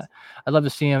mentioned that. I'd love to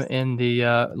see him in the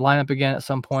lineup again at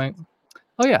some point.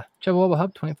 Oh yeah, Chubba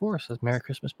Hub 24 says Merry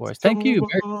Christmas, boys. Thank you.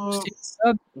 Merry Christmas,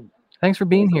 thanks for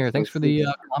being here. Thanks for the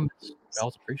comments. I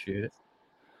always appreciate it.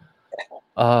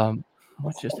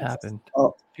 What just happened?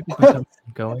 People been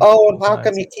going. Oh, and how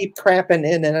come you keep crapping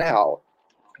in and out?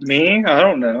 Me? I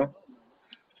don't know.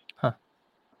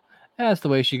 That's the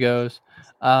way she goes.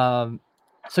 So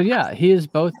yeah, he is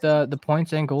both the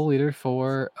points and goal leader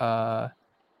for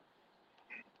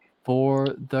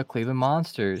the Cleveland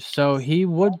Monsters. So he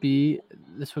would be.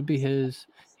 This would be his.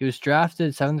 He was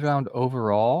drafted 7th round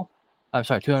overall. I'm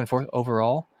sorry, 204th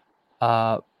overall.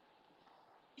 But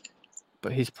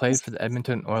he's played for the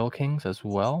Edmonton Oil Kings as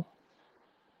well,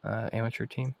 amateur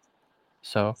team.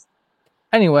 So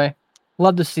anyway.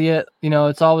 Love to see it.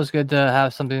 It's always good to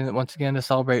have something once again to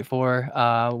celebrate for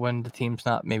when the team's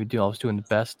not maybe always doing the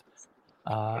best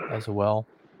as well.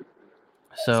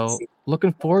 So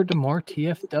looking forward to more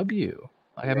TFW.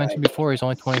 Like I mentioned before, he's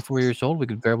only 24 years old. We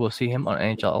could very well see him on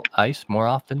NHL ice more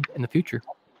often in the future.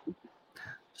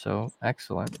 So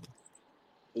excellent.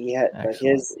 Yeah, but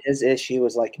his issue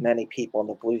is like many people in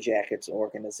the Blue Jackets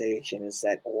organization is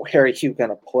that where are you going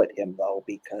to put him though?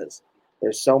 Because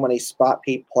there's so many spot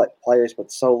players with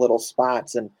so little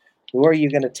spots, and who are you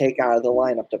going to take out of the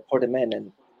lineup to put him in?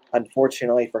 And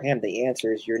unfortunately for him, the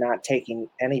answer is you're not taking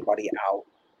anybody out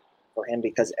for him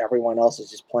because everyone else is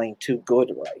just playing too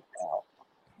good right now.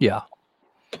 Yeah.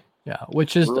 Yeah,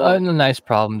 which is a nice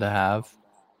problem to have.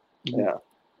 Yeah.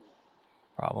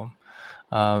 Problem.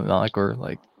 Not like we're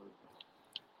like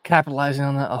capitalizing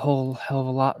on that a whole hell of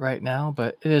a lot right now,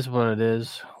 but it is what it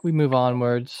is. We move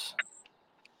onwards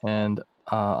and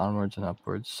onwards and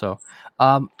upwards. So,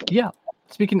 yeah.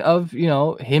 Speaking of,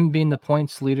 him being the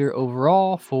points leader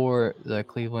overall for the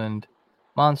Cleveland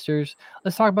Monsters,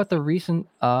 let's talk about the recent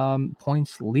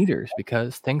points leaders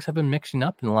because things have been mixing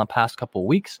up in the past couple of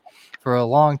weeks. For a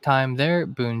long time there,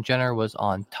 Boone Jenner was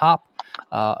on top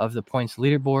of the points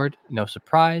leaderboard. No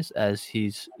surprise, as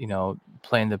he's,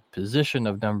 playing the position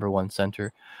of number one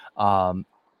center. And,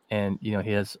 he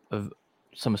has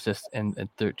some assists and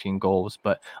 13 goals.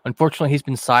 But unfortunately, he's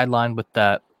been sidelined with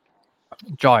that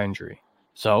jaw injury.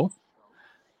 So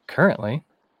currently,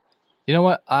 you know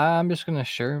what? I'm just going to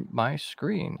share my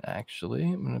screen, actually.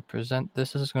 I'm going to present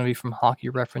this. This is going to be from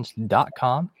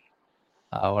hockeyreference.com,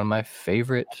 one of my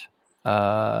favorite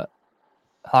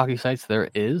hockey sites there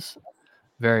is.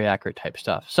 Very accurate type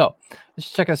stuff. So let's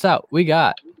check this out. We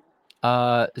got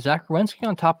Zach Werenski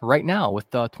on top right now with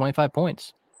 25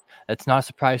 points. That's not a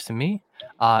surprise to me.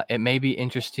 It may be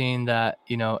interesting that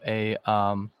a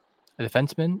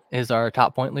defenseman is our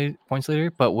top points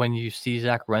leader, but when you see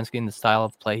Zach Werenski and the style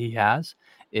of play he has,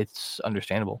 it's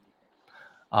understandable.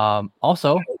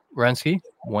 Also, Werenski,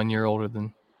 1 year older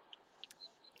than.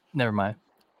 Never mind.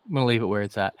 I'm gonna leave it where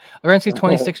it's at. Werenski's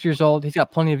 26 years old. He's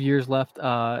got plenty of years left. In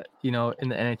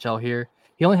the NHL here.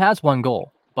 He only has 1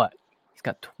 goal, but he's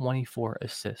got 24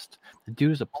 assists. The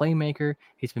dude is a playmaker.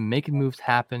 He's been making moves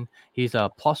happen. He's a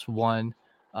 +1.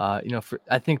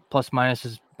 I think plus minus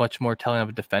is much more telling of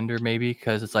a defender, maybe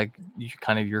because it's like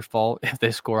kind of your fault if they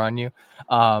score on you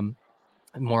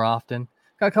more often.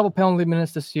 Got a couple penalty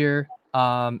minutes this year.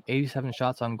 87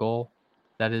 shots on goal.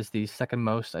 That is the second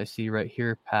most I see right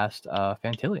here past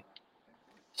Fantilli.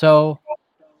 So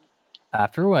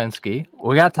after Werenski,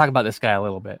 we got to talk about this guy a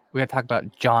little bit. We got to talk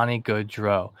about Johnny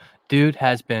Gaudreau. Dude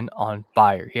has been on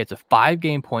fire. He has a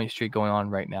 5-game point streak going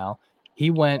on right now. He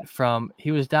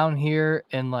was down here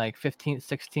in like 15th,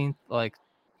 16th, like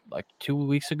 2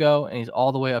 weeks ago, and he's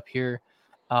all the way up here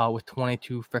with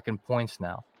 22 freaking points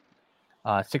now.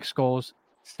 6 goals,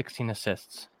 16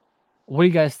 assists. What do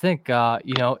you guys think?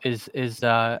 Is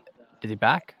he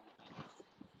back?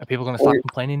 Are people going to stop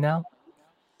complaining now?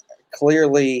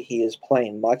 Clearly, he is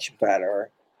playing much better.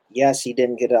 Yes, he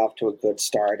didn't get off to a good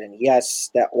start, and yes,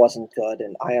 that wasn't good,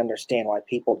 and I understand why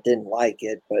people didn't like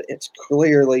it, but it's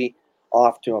clearly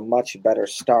off to a much better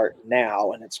start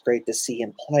now, and it's great to see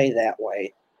him play that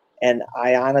way. And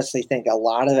I honestly think a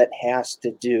lot of it has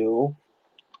to do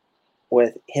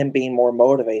with him being more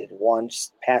motivated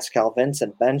once Pascal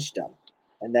Vincent benched him.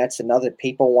 And that's another,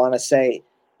 people want to say,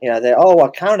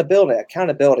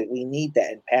 accountability. We need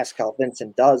that. And Pascal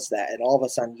Vincent does that. And all of a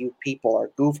sudden, you people are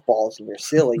goofballs and you're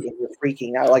silly and you're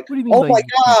freaking out. Like, oh my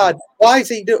God, why is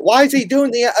he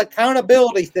doing the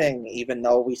accountability thing? Even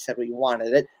though we said we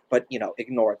wanted it, but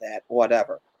ignore that,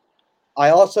 whatever.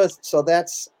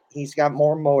 He's got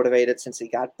more motivated since he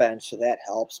got benched, so that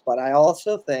helps. But I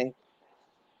also think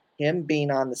him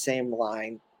being on the same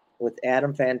line with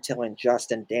Adam Fantilli and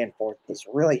Justin Danforth has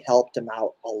really helped him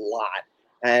out a lot.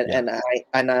 And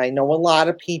I know a lot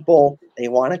of people, they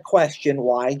want to question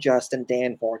why Justin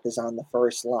Danforth is on the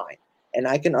first line. And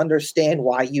I can understand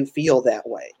why you feel that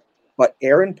way. But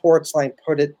Aaron Portzline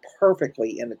put it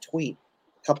perfectly in a tweet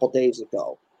a couple days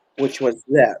ago, which was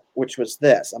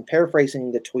this. I'm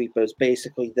paraphrasing the tweet, but it's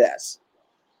basically this.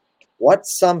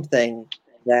 What's something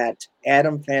that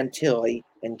Adam Fantilli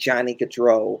and Johnny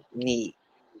Gaudreau need?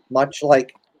 Much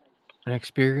like an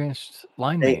experienced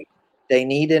line mate. They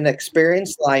need an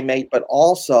experienced line mate, but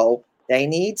also they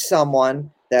need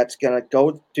someone that's going to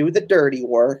go do the dirty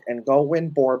work and go win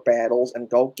board battles and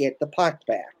go get the puck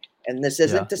back. And this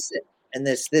isn't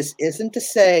this isn't to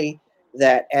say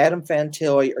that Adam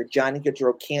Fantilli or Johnny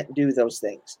Gaudreau can't do those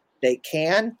things. They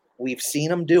can. We've seen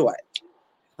them do it.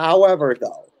 However,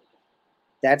 though,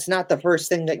 that's not the first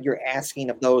thing that you're asking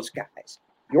of those guys.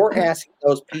 You're asking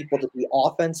those people to be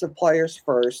offensive players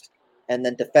first, and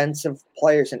then defensive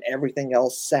players and everything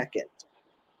else second.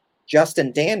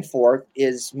 Justin Danforth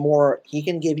is more, he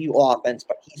can give you offense,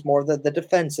 but he's more the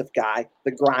defensive guy,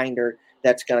 the grinder,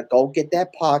 that's going to go get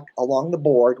that puck along the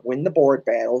board, win the board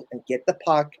battle, and get the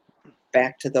puck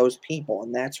back to those people.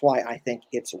 And that's why I think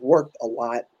it's worked a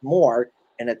lot more,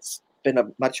 and it's been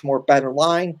a much more better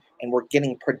line, and we're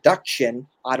getting production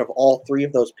out of all 3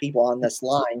 of those people on this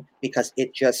line because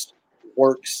it just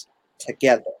works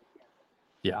together.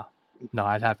 Yeah. No,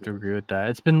 I'd have to agree with that.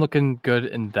 It's been looking good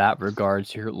in that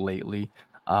regards here lately.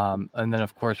 And then,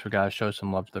 of course, we got to show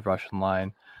some love to the Russian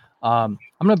line. I'm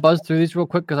going to buzz through these real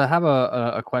quick because I have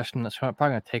a question that's probably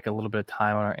going to take a little bit of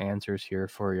time on our answers here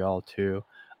for y'all too.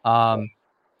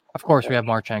 Of course, we have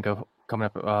Marchenko coming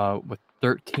up with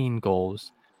 13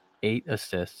 goals, 8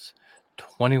 assists,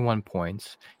 21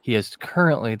 points. He is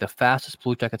currently the fastest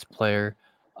Blue Jackets player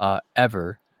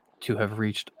ever to have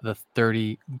reached the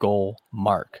 30-goal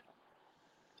mark.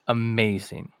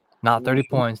 Amazing. Not 30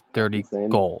 points, 30 Insane.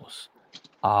 goals.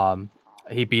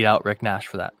 He beat out Rick Nash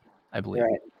for that, I believe.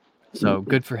 Right. So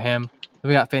good for him. Then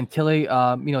we got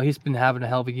Fantilli. He's been having a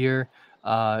hell of a year.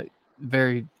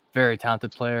 Very, very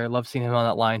talented player. Love seeing him on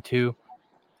that line too.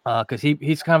 Because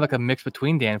he's kind of like a mix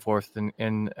between Danforth and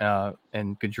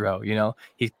Gaudreau.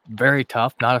 He's very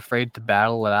tough, not afraid to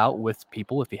battle it out with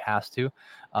people if he has to.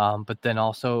 But then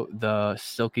also the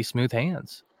silky smooth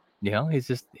hands. He's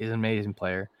an amazing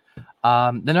player.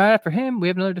 Then right after him, we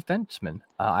have another defenseman,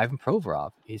 Ivan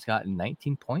Provorov. He's got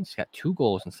 19 points. He's got 2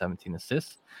 goals and 17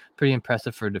 assists. Pretty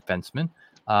impressive for a defenseman.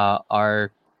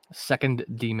 Our second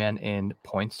D-man in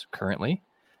points currently.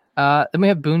 Then we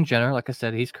have Boone Jenner. Like I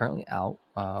said, he's currently out.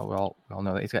 We all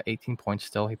know that he's got 18 points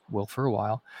still. He will for a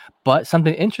while. But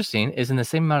something interesting is in the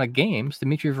same amount of games,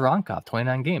 Dmitry Voronkov,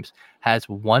 29 games, has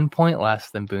 1 point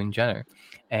less than Boone Jenner.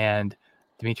 And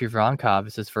Dmitry Voronkov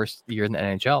is his first year in the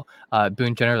NHL.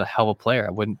 Boone Jenner is a hell of a player.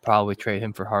 I wouldn't probably trade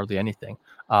him for hardly anything.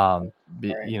 But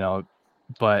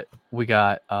we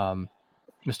got Mr.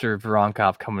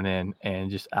 Voronkov coming in and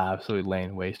just absolutely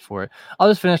laying waste for it. I'll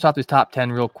just finish off these top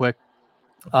 10 real quick.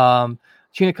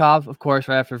 Chinikov, of course,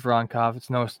 right after Voronkov. It's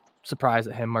no surprise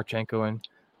that him, Marchenko, and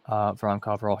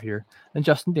Voronkov are all here. Then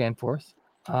Justin Danforth.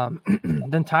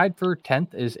 Then tied for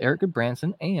 10th is Eric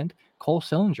Goodbranson and Cole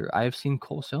Sillinger. I have seen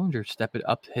Cole Sillinger step it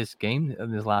up his game in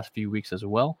his last few weeks as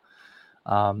well.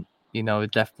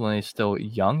 Definitely still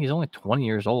young. He's only 20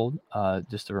 years old.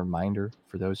 Just a reminder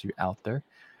for those of you out there.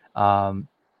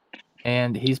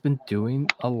 And he's been doing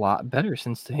a lot better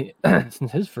since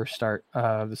his first start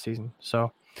of the season.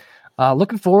 So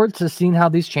looking forward to seeing how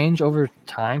these change over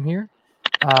time here.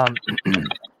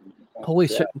 Holy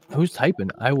shit, who's typing?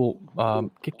 I will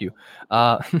kick you.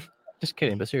 Just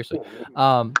kidding, but seriously.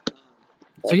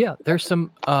 So yeah, there's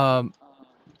some Owen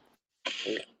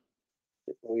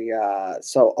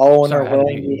or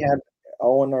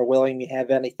William, you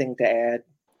have anything to add?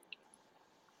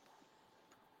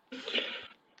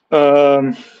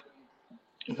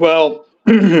 Well,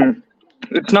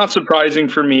 it's not surprising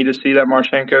for me to see that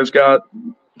Marchenko's got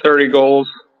 30 goals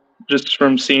just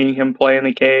from seeing him play in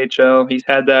the KHL. He's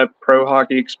had that pro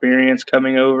hockey experience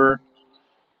coming over.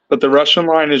 But the Russian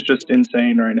line is just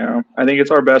insane right now. I think it's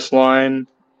our best line.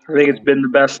 I think it's been the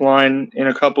best line in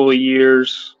a couple of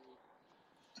years.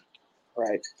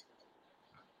 Right.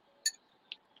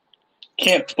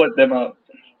 Can't split them up.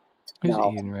 Who's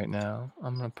eating right now?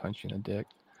 I'm going to punch you in the dick.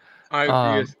 I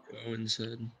agree with what Owen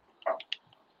said.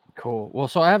 Cool. Well,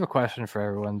 so I have a question for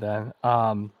everyone then.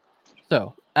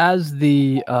 So as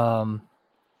the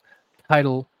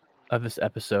title of this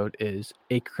episode is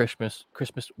a Christmas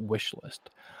wish list.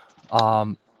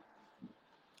 I'd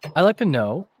like to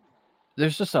know.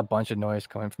 There's just a bunch of noise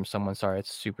coming from someone. Sorry,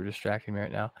 it's super distracting me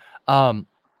right now.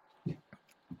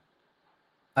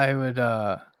 I'd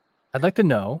like to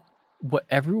know what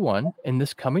everyone in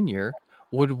this coming year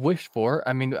would wish for.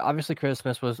 I mean, obviously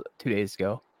Christmas was 2 days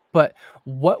ago, but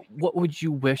what would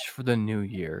you wish for the new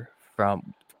year?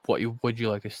 From would you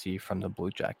like to see from the Blue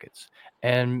Jackets,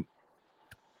 and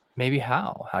maybe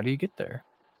how do you get there?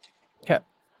 Okay.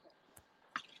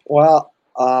 Well,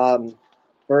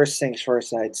 first things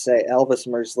first, I'd say Elvis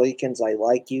Merzlikins, I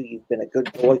like you. You've been a good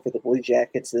goalie for the Blue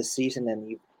Jackets this season, and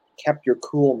you've kept your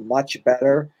cool much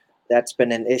better. That's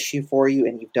been an issue for you,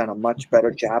 and you've done a much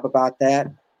better job about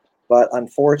that. But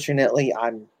unfortunately,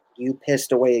 you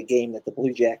pissed away a game that the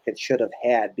Blue Jackets should have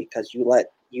had because you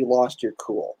lost your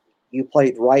cool. You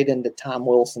played right into Tom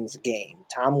Wilson's game.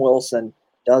 Tom Wilson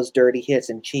does dirty hits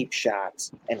and cheap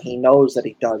shots, and he knows that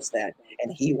he does that,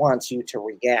 and he wants you to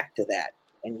react to that.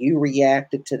 And you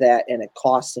reacted to that, and it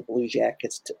costs the Blue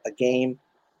Jackets a game,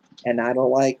 and I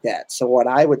don't like that. So what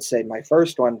I would say, my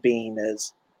first one being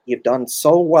is, you've done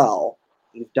so well.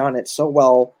 You've done it so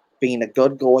well being a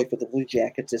good goalie for the Blue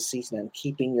Jackets this season and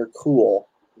keeping your cool.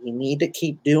 You need to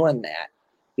keep doing that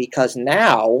because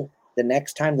now the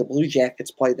next time the Blue Jackets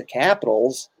play the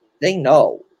Capitals, they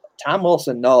know. Tom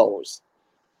Wilson knows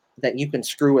that you can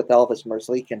screw with Elvis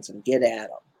Merzlikins and get at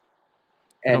him.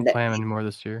 And don't play him anymore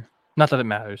this year. Not that it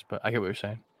matters, but I get what you're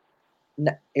saying.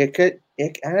 I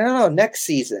don't know, next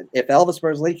season, if Elvis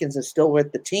Merzlikins is still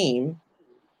with the team,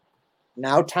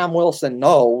 now Tom Wilson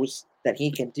knows that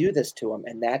he can do this to him,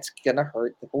 and that's going to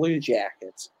hurt the Blue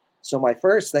Jackets. So my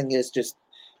first thing is just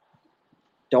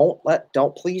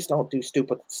Please don't do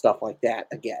stupid stuff like that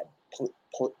again.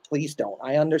 Please don't.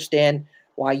 I understand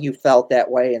why you felt that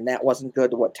way, and that wasn't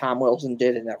good to what Tom Wilson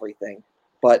did and everything,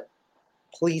 but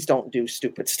please don't do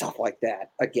stupid stuff like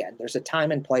that again. There's a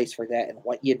time and place for that, and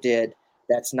what you did,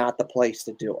 that's not the place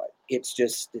to do it. It's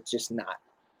just not.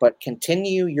 But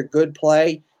continue your good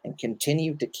play and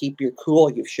continue to keep your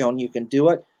cool. You've shown you can do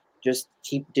it. Just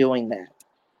keep doing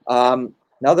that.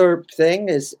 Another thing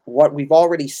is what we've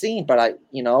already seen, but I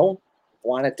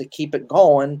wanted to keep it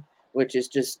going, which is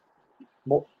just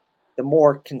the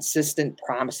more consistent,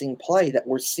 promising play that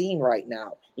we're seeing right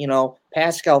now.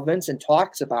 Pascal Vincent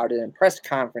talks about it in press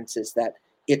conferences that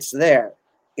it's there,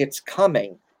 it's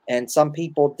coming, and some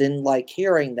people didn't like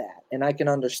hearing that, and I can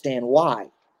understand why.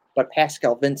 But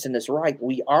Pascal Vincent is right.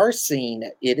 We are seeing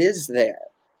it. It is there.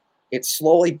 It's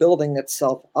slowly building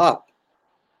itself up.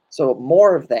 So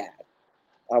more of that.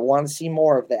 I want to see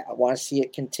more of that. I want to see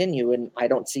it continue, and I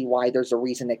don't see why there's a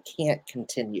reason it can't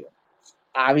continue.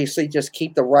 Obviously, just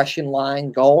keep the Russian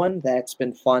line going. That's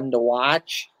been fun to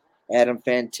watch. Adam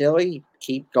Fantilli,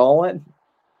 keep going.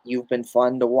 You've been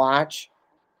fun to watch.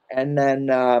 And then,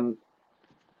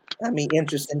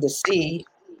 interesting to see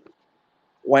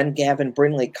when Gavin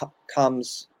Brindley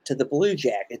comes to the Blue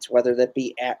Jackets, whether that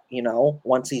be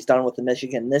once he's done with the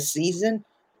Michigan this season.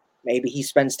 Maybe he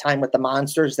spends time with the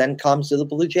Monsters, then comes to the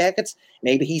Blue Jackets.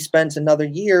 Maybe he spends another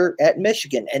year at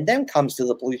Michigan and then comes to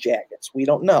the Blue Jackets. We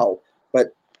don't know.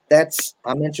 But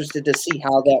I'm interested to see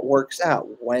how that works out.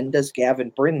 When does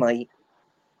Gavin Brindley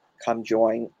come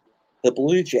join the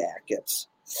Blue Jackets?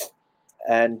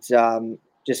 And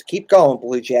just keep going,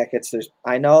 Blue Jackets.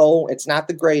 I know it's not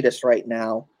the greatest right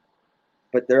now,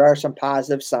 but there are some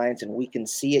positive signs, and we can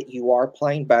see it. You are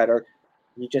playing better.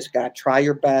 You just got to try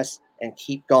your best and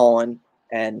keep going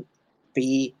and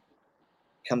be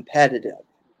competitive.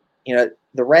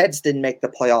 The Reds didn't make the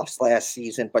playoffs last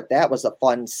season, but that was a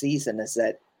fun season. Is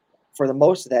that for the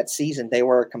most of that season, they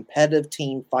were a competitive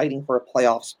team fighting for a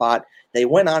playoff spot. They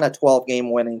went on a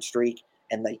 12-game winning streak,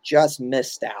 and they just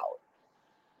missed out.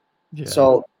 Yeah.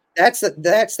 So that's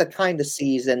the kind of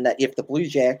season that if the Blue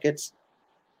Jackets,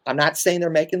 I'm not saying they're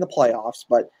making the playoffs,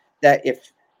 but that if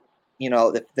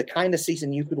the kind of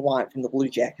season you could want from the Blue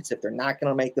Jackets, if they're not going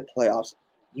to make the playoffs,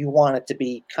 you want it to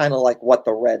be kind of like what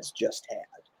the Reds just had.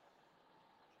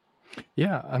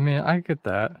 Yeah, I get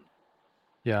that.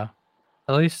 Yeah.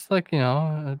 At least,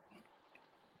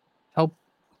 help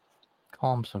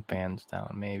calm some fans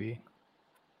down, maybe.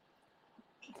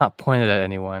 It's not pointed at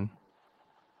anyone.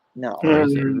 No. Or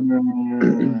is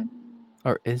it?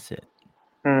 Or is it?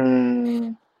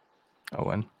 Owen.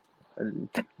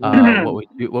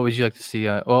 What would you like to see?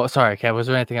 Sorry, Kev. Was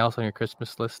there anything else on your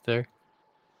Christmas list there?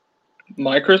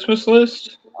 My Christmas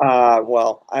list?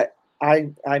 Well,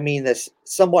 I mean this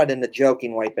somewhat in the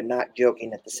joking way, but not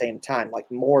joking at the same time. Like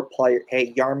more player.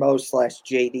 Hey, Yarmo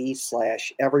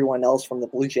 /JD / everyone else from the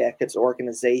Blue Jackets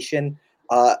organization.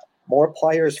 More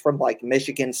players from like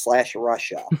Michigan /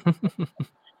 Russia.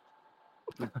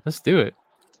 Let's do it.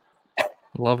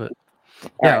 Love it.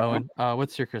 Yeah, right. Owen.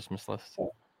 What's your Christmas list?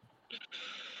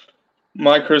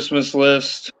 My Christmas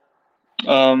list,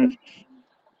 for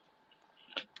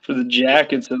the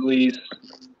Jackets at least,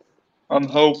 I'm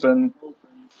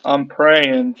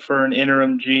praying for an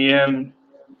interim GM.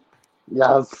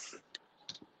 Yes.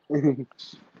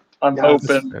 I'm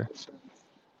hoping.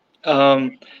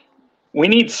 We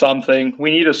need something.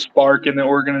 We need a spark in the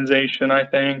organization, I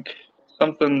think.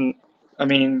 Something,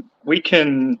 we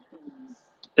can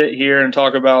sit here and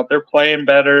talk about they're playing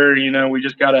better, we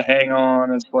just got to hang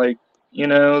on. It's like,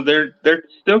 there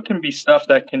still can be stuff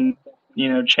that can,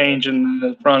 change in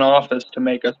the front office to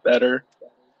make us better.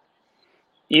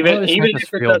 Even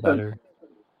if it doesn't, better.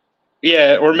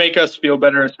 Yeah, or make us feel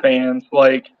better as fans.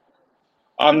 Like,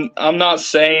 I'm not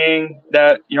saying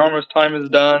that Yarmo's time is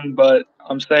done, but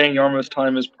I'm saying Yarmo's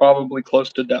time is probably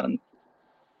close to done.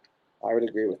 I would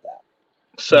agree with that.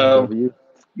 So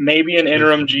maybe an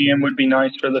interim GM would be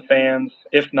nice for the fans.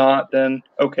 If not, then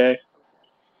okay.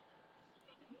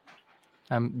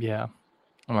 Yeah,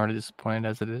 I'm already disappointed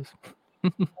as it is.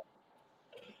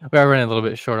 We are running a little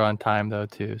bit short on time though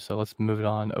too, so let's move it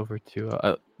on over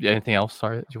to anything else.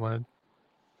 Sorry that you wanted.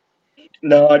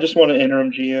 No, I just want an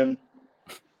interim GM.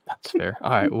 That's fair.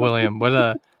 All right, William,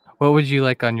 what would you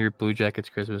like on your Blue Jackets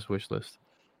Christmas wish list?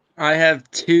 I have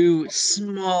two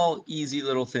small, easy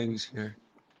little things here.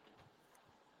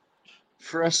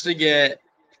 For us to get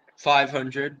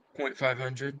 500,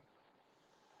 0.500.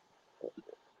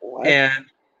 What? And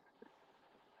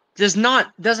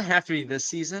doesn't have to be this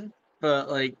season, but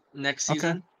like next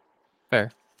season. Okay.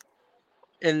 Fair.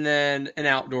 And then an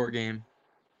outdoor game.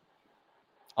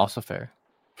 Also fair.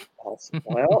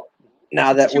 Well,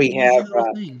 now that we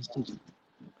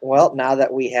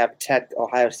have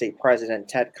Ohio State President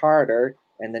Ted Carter,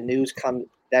 and the news comes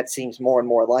that seems more and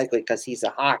more likely because he's a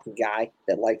hockey guy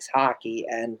that likes hockey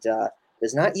and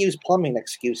does not use plumbing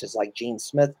excuses like Gene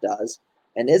Smith does.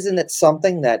 And isn't it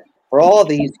something that for all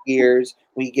these years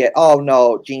we get? Oh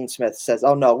no, Gene Smith says,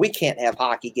 "Oh no, we can't have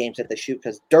hockey games at the shoot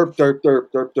because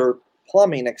derp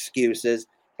plumbing excuses."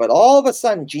 But all of a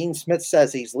sudden, Gene Smith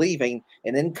says he's leaving,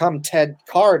 and then come Ted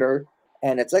Carter,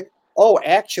 and it's like, oh,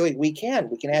 actually, we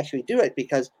can actually do it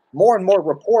because more and more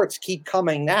reports keep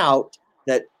coming out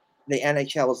that the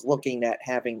NHL is looking at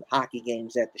having hockey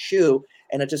games at the shoe,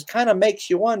 and it just kind of makes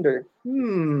you wonder,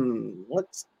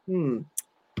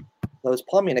 those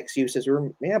plumbing excuses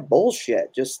are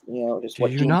bullshit. Just Do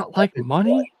what you not like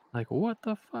money? Like what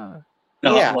the fuck?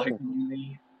 Yeah. Not like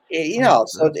me.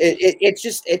 So it's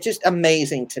just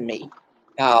amazing to me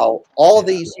how all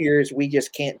these years we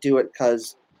just can't do it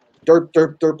because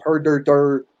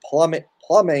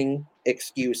plumbing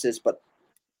excuses. But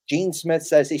Gene Smith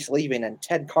says he's leaving, and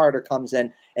Ted Carter comes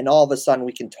in, and all of a sudden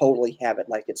we can totally have it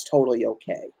like it's totally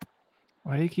okay.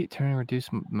 Why do you keep turning reduce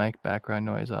mic background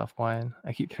noise off, Wyan?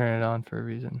 I keep turning it on for a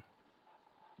reason.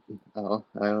 Oh,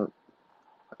 I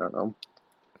don't know.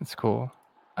 It's cool.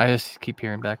 I just keep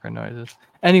hearing background noises.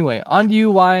 Anyway, on to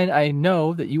you, Wyan. I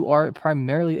know that you are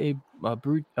primarily a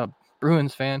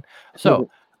Bruins fan. So,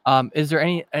 is there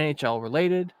any NHL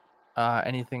related,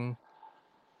 anything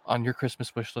on your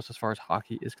Christmas wish list as far as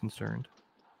hockey is concerned?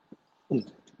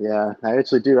 Yeah, I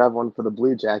actually do have one for the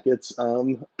Blue Jackets.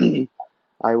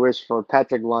 I wish for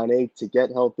Patrick Laine to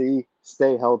get healthy,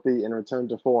 stay healthy, and return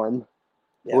to form.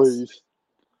 Yes. Please.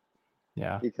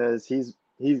 Yeah. Because he's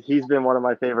been one of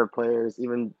my favorite players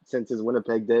even since his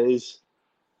Winnipeg days.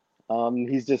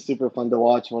 He's just super fun to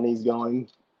watch when he's going.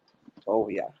 Oh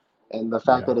yeah. And the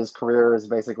fact that his career has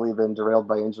basically been derailed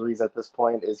by injuries at this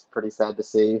point is pretty sad to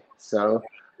see. So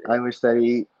I wish that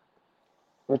he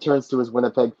returns to his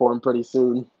Winnipeg form pretty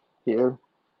soon here.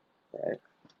 Right.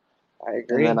 I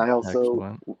agree. And then I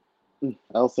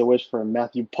also wish for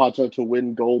Matthew Poitras to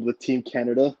win gold with Team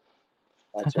Canada.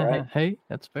 That's right. Hey,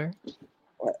 that's fair.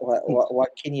 What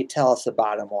can you tell us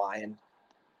about him, Wyan?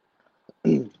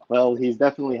 Well, he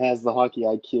definitely has the hockey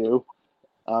IQ.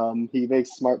 He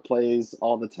makes smart plays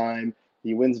all the time.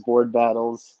 He wins board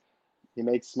battles. He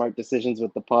makes smart decisions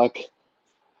with the puck.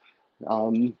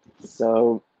 And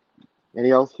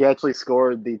he actually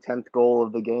scored the 10th goal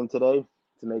of the game today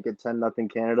to make it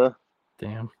 10-0 Canada.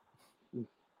 Damn.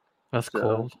 That's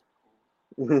cold.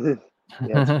 Yeah,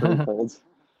 it's pretty cold.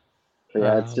 But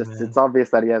yeah, it's obvious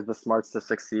that he has the smarts to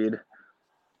succeed.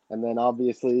 And then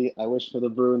obviously, I wish for the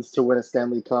Bruins to win a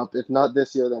Stanley Cup. If not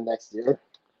this year, then next year.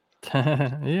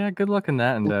 Yeah, good luck in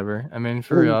that endeavor. I mean,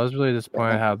 for real, I was really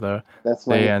disappointed how they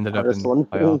ended up in the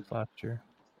playoffs last year.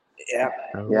 Yeah.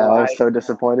 Yeah, that was so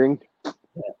disappointing.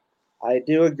 I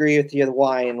do agree with you,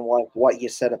 Wyan, what you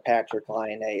said of Patrick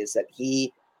Laine is that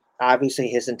he, obviously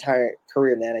his entire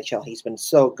career in the NHL, he's been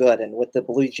so good. And with the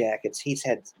Blue Jackets, he's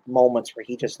had moments where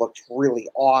he just looked really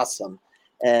awesome.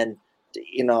 And,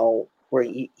 where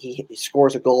he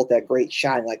scores a goal at that great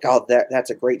shot and like, oh, that's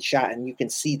a great shot. And you can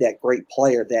see that great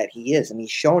player that he is. And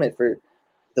he's shown it for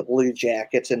the Blue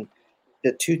Jackets. And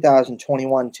the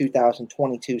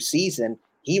 2021-2022 season,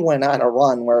 he went on a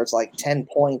run where it's like 10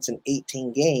 points in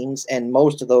 18 games. And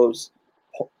most of those,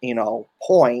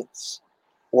 points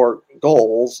or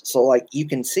goals. So, like, you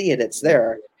can see it. It's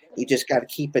there. You just got to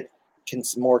keep it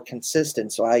more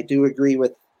consistent. So I do agree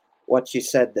with what you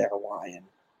said there, Wyan.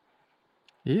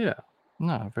 Yeah.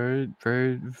 No, very,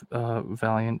 very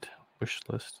valiant wish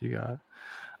list you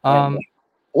got.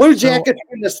 Blue Jackets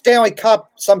win the Stanley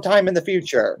Cup sometime in the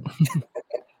future.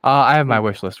 I have my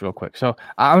wish list real quick. So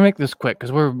I'll make this quick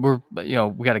because we're we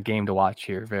got a game to watch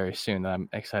here very soon that I'm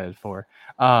excited for.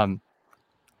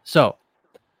 So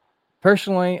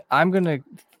personally,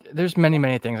 there's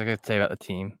many things I could say about the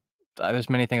team. There's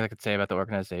many things I could say about the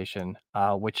organization,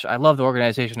 which I love the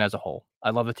organization as a whole.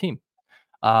 I love the team.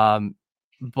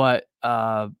 But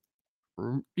not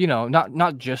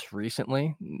just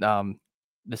recently.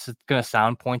 This is gonna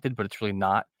sound pointed, but it's really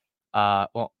not.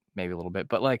 Well, maybe a little bit,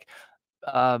 but like,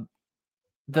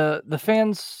 the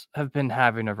fans have been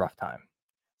having a rough time.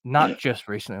 Not just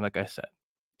recently, like I said,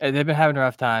 they've been having a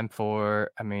rough time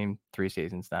for 3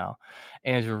 seasons now,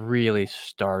 and it's really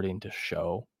starting to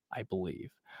show. I believe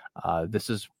this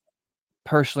is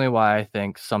personally why I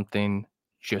think something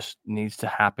just needs to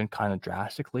happen kind of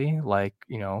drastically, like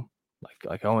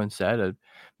like Owen said,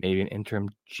 maybe an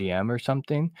interim GM or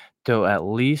something to at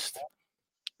least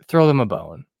throw them a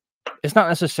bone. it's not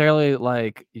necessarily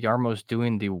like Yarmo's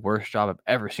doing the worst job I've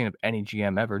ever seen of any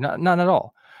GM ever. Not at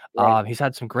all. Right. He's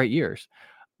had some great years,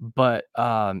 but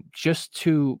just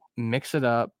to mix it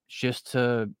up, just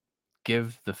to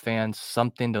give the fans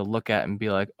something to look at and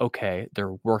be like, okay,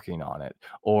 they're working on it,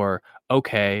 or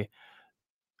okay,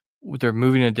 they're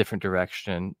moving in a different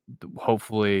direction.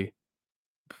 Hopefully,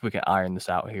 we can iron this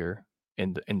out here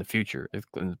in the future,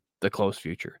 in the close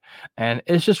future. And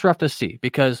it's just rough to see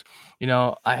because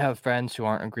I have friends who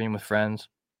aren't agreeing with friends,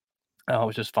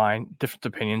 which is fine. Different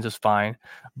opinions is fine,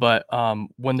 but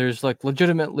when there's like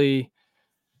legitimately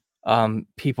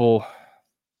people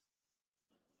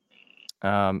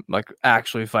like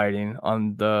actually fighting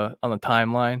on the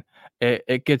timeline,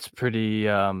 it gets pretty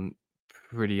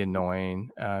annoying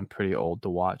and pretty old to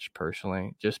watch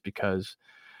personally, just because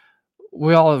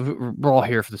we're all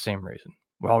here for the same reason.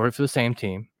 We're all root for the same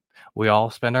team. We all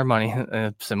spend our money in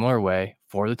a similar way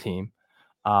for the team,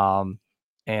 and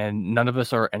none of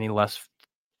us are any less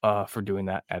for doing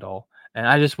that at all. And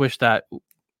I just wish that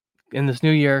in this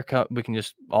new year we can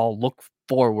just all look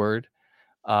forward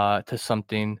to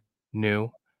something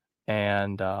new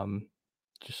and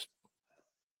just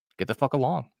get the fuck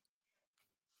along.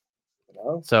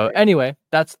 So anyway,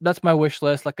 that's my wish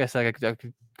list. Like I said, I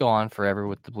could go on forever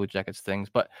with the Blue Jackets things,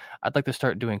 but I'd like to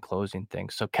start doing closing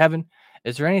things. So Kevin,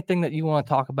 is there anything that you want to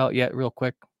talk about yet, real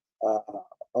quick?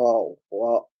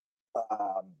 The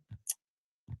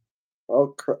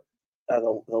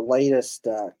latest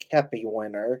Kepi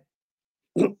winner.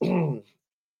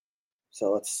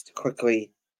 So let's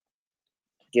quickly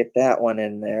get that one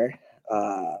in there.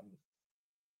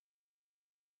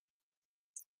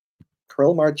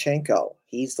 Kirill Marchenko.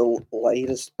 He's the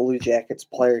latest Blue Jackets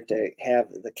player to have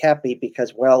the Kepi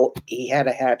because, well, he had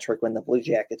a hat trick when the Blue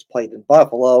Jackets played in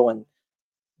Buffalo, and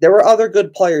there were other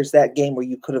good players that game where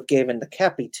you could have given the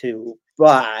Kepi to,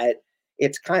 but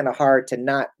it's kind of hard to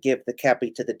not give the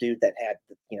Kepi to the dude that had,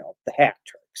 the hat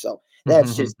trick. So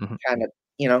that's just kind of,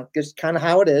 just kind of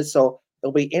how it is. So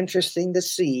it'll be interesting to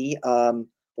see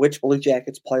which Blue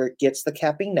Jackets player gets the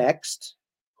Kepi next,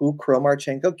 who Kirill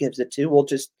Marchenko gives it to. We'll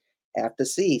just have to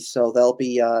see. So they'll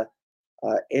be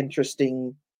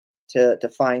interesting to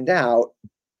find out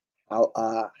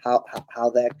how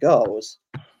that goes.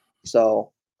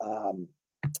 So,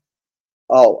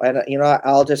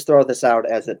 I'll just throw this out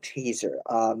as a teaser.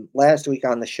 Last week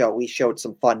on the show, we showed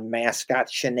some fun mascot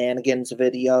shenanigans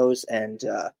videos, and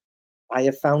I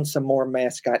have found some more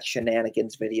mascot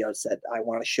shenanigans videos that I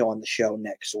want to show on the show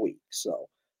next week. So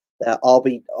I'll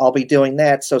be doing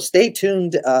that. So stay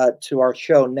tuned to our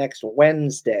show next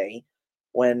Wednesday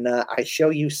when I show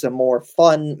you some more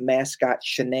fun mascot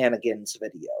shenanigans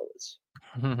videos.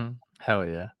 Hell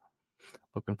yeah.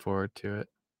 Looking forward to it.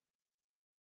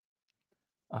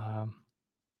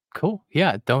 Cool.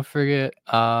 Yeah, don't forget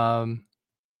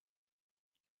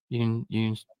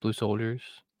Union Blue Soldiers.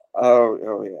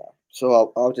 Oh yeah.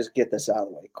 So I'll just get this out of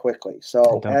the way quickly.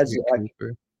 So as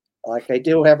like I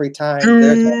do every time,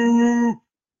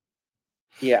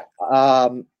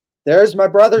 there's my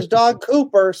brother's dog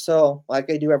Cooper. So like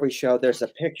I do every show, there's a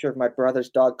picture of my brother's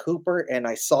dog Cooper, and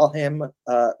I saw him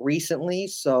recently,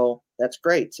 so that's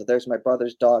great. So there's my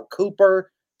brother's dog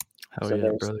Cooper. Hell so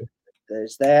yeah, brother.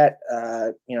 There's that.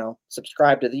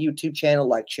 Subscribe to the YouTube channel,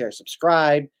 like, share,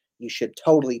 subscribe. You should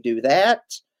totally do that.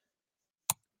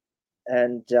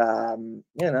 And for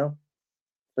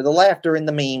the laughter and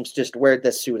the memes, just wear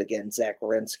this suit again, Zach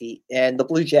Werenski. And the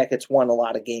Blue Jackets won a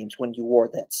lot of games when you wore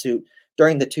that suit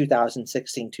during the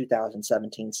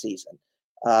 2016-2017 season.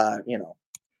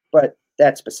 But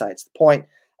that's besides the point.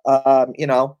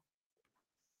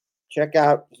 Check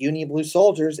out Union Blue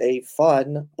Soldiers, a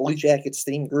fun Blue Jackets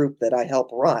themed group that I help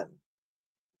run.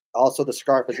 Also, the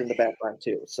scarf is in the background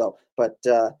too. So, but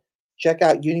check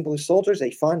out Union Blue Soldiers,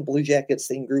 a fun Blue Jackets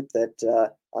themed group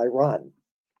that I run.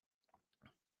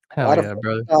 Hell yeah,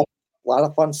 brother. A lot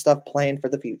of fun stuff planned for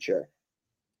the future.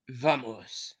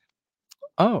 Vamos.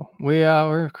 Oh,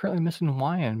 we're currently missing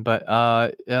Wyan, but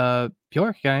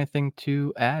Bjork, got anything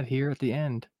to add here at the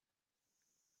end?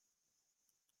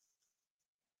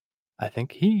 I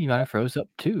think he might have froze up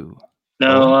too.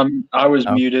 No, I was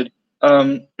muted.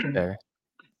 There.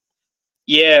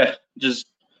 Yeah, just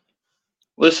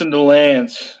listen to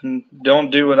Lance and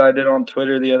don't do what I did on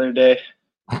Twitter the other day.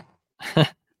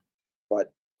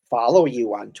 But follow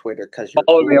you on Twitter because you're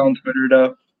follow me on Twitter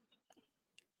though.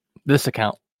 This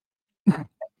account.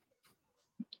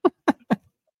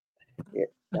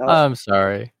 I'm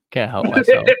sorry, can't help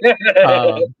myself.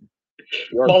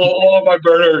 Follow all of my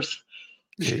burners.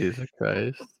 Jesus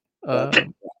Christ. Yeah.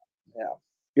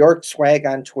 Bjork Swag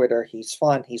on Twitter. He's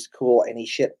fun. He's cool, and he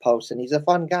shit posts, and he's a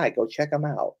fun guy. Go check him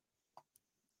out.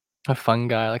 A fun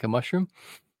guy like a mushroom.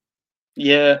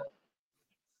 Yeah.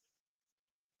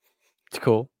 It's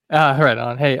cool. Right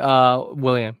on. Hey,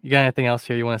 William, you got anything else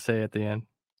here you want to say at the end?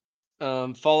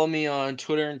 Follow me on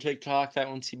Twitter and TikTok. That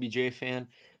one's CBJ fan.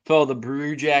 Follow the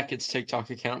Brew Jackets TikTok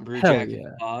account, Brew Jackets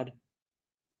Pod.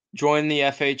 Join the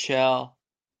FHL.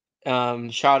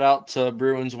 Shout out to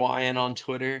Bruins YN on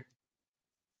Twitter.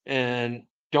 And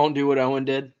don't do what Owen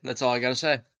did. That's all I gotta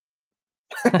say.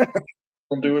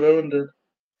 Don't do what Owen did.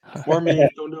 Or me.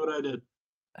 Don't do what I did.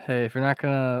 Hey, if you're not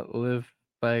gonna live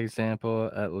by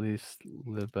example, at least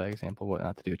live by example what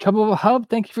not to do. Trouble Hub,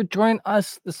 thank you for joining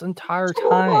us this entire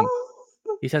time.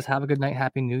 He says, have a good night.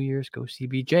 Happy New Year's. Go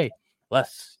CBJ.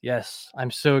 Yes,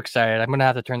 I'm so excited. I'm going to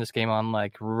have to turn this game on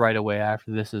like right away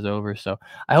after this is over. So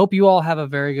I hope you all have a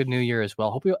very good New Year as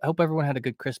well. Hope everyone had a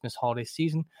good Christmas holiday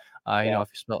season. You know, if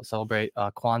you celebrate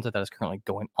Kwanzaa, that is currently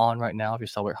going on right now. If you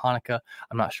celebrate Hanukkah,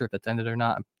 I'm not sure if that's ended or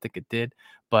not. I think it did.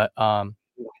 But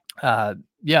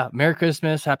yeah, Merry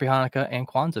Christmas, Happy Hanukkah, and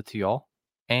Kwanzaa to y'all.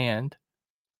 And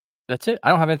that's it. I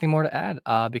don't have anything more to add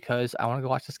because I want to go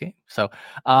watch this game. So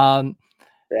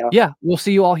yeah, we'll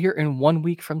see you all here in 1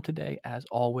 week from today, as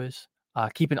always.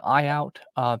 Keep an eye out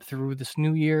through this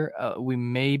new year. We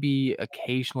may be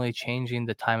occasionally changing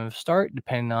the time of start,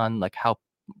 depending on like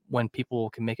when people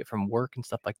can make it from work and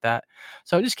stuff like that.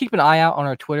 So just keep an eye out on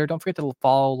our Twitter. Don't forget to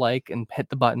follow, like, and hit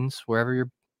the buttons wherever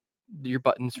your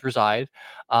buttons reside.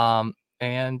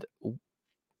 And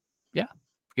yeah,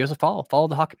 give us a follow. Follow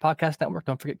the Hockey Podcast Network.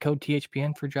 Don't forget code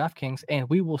THPN for DraftKings, and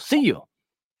we will see you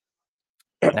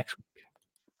next week.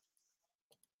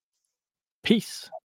 Peace.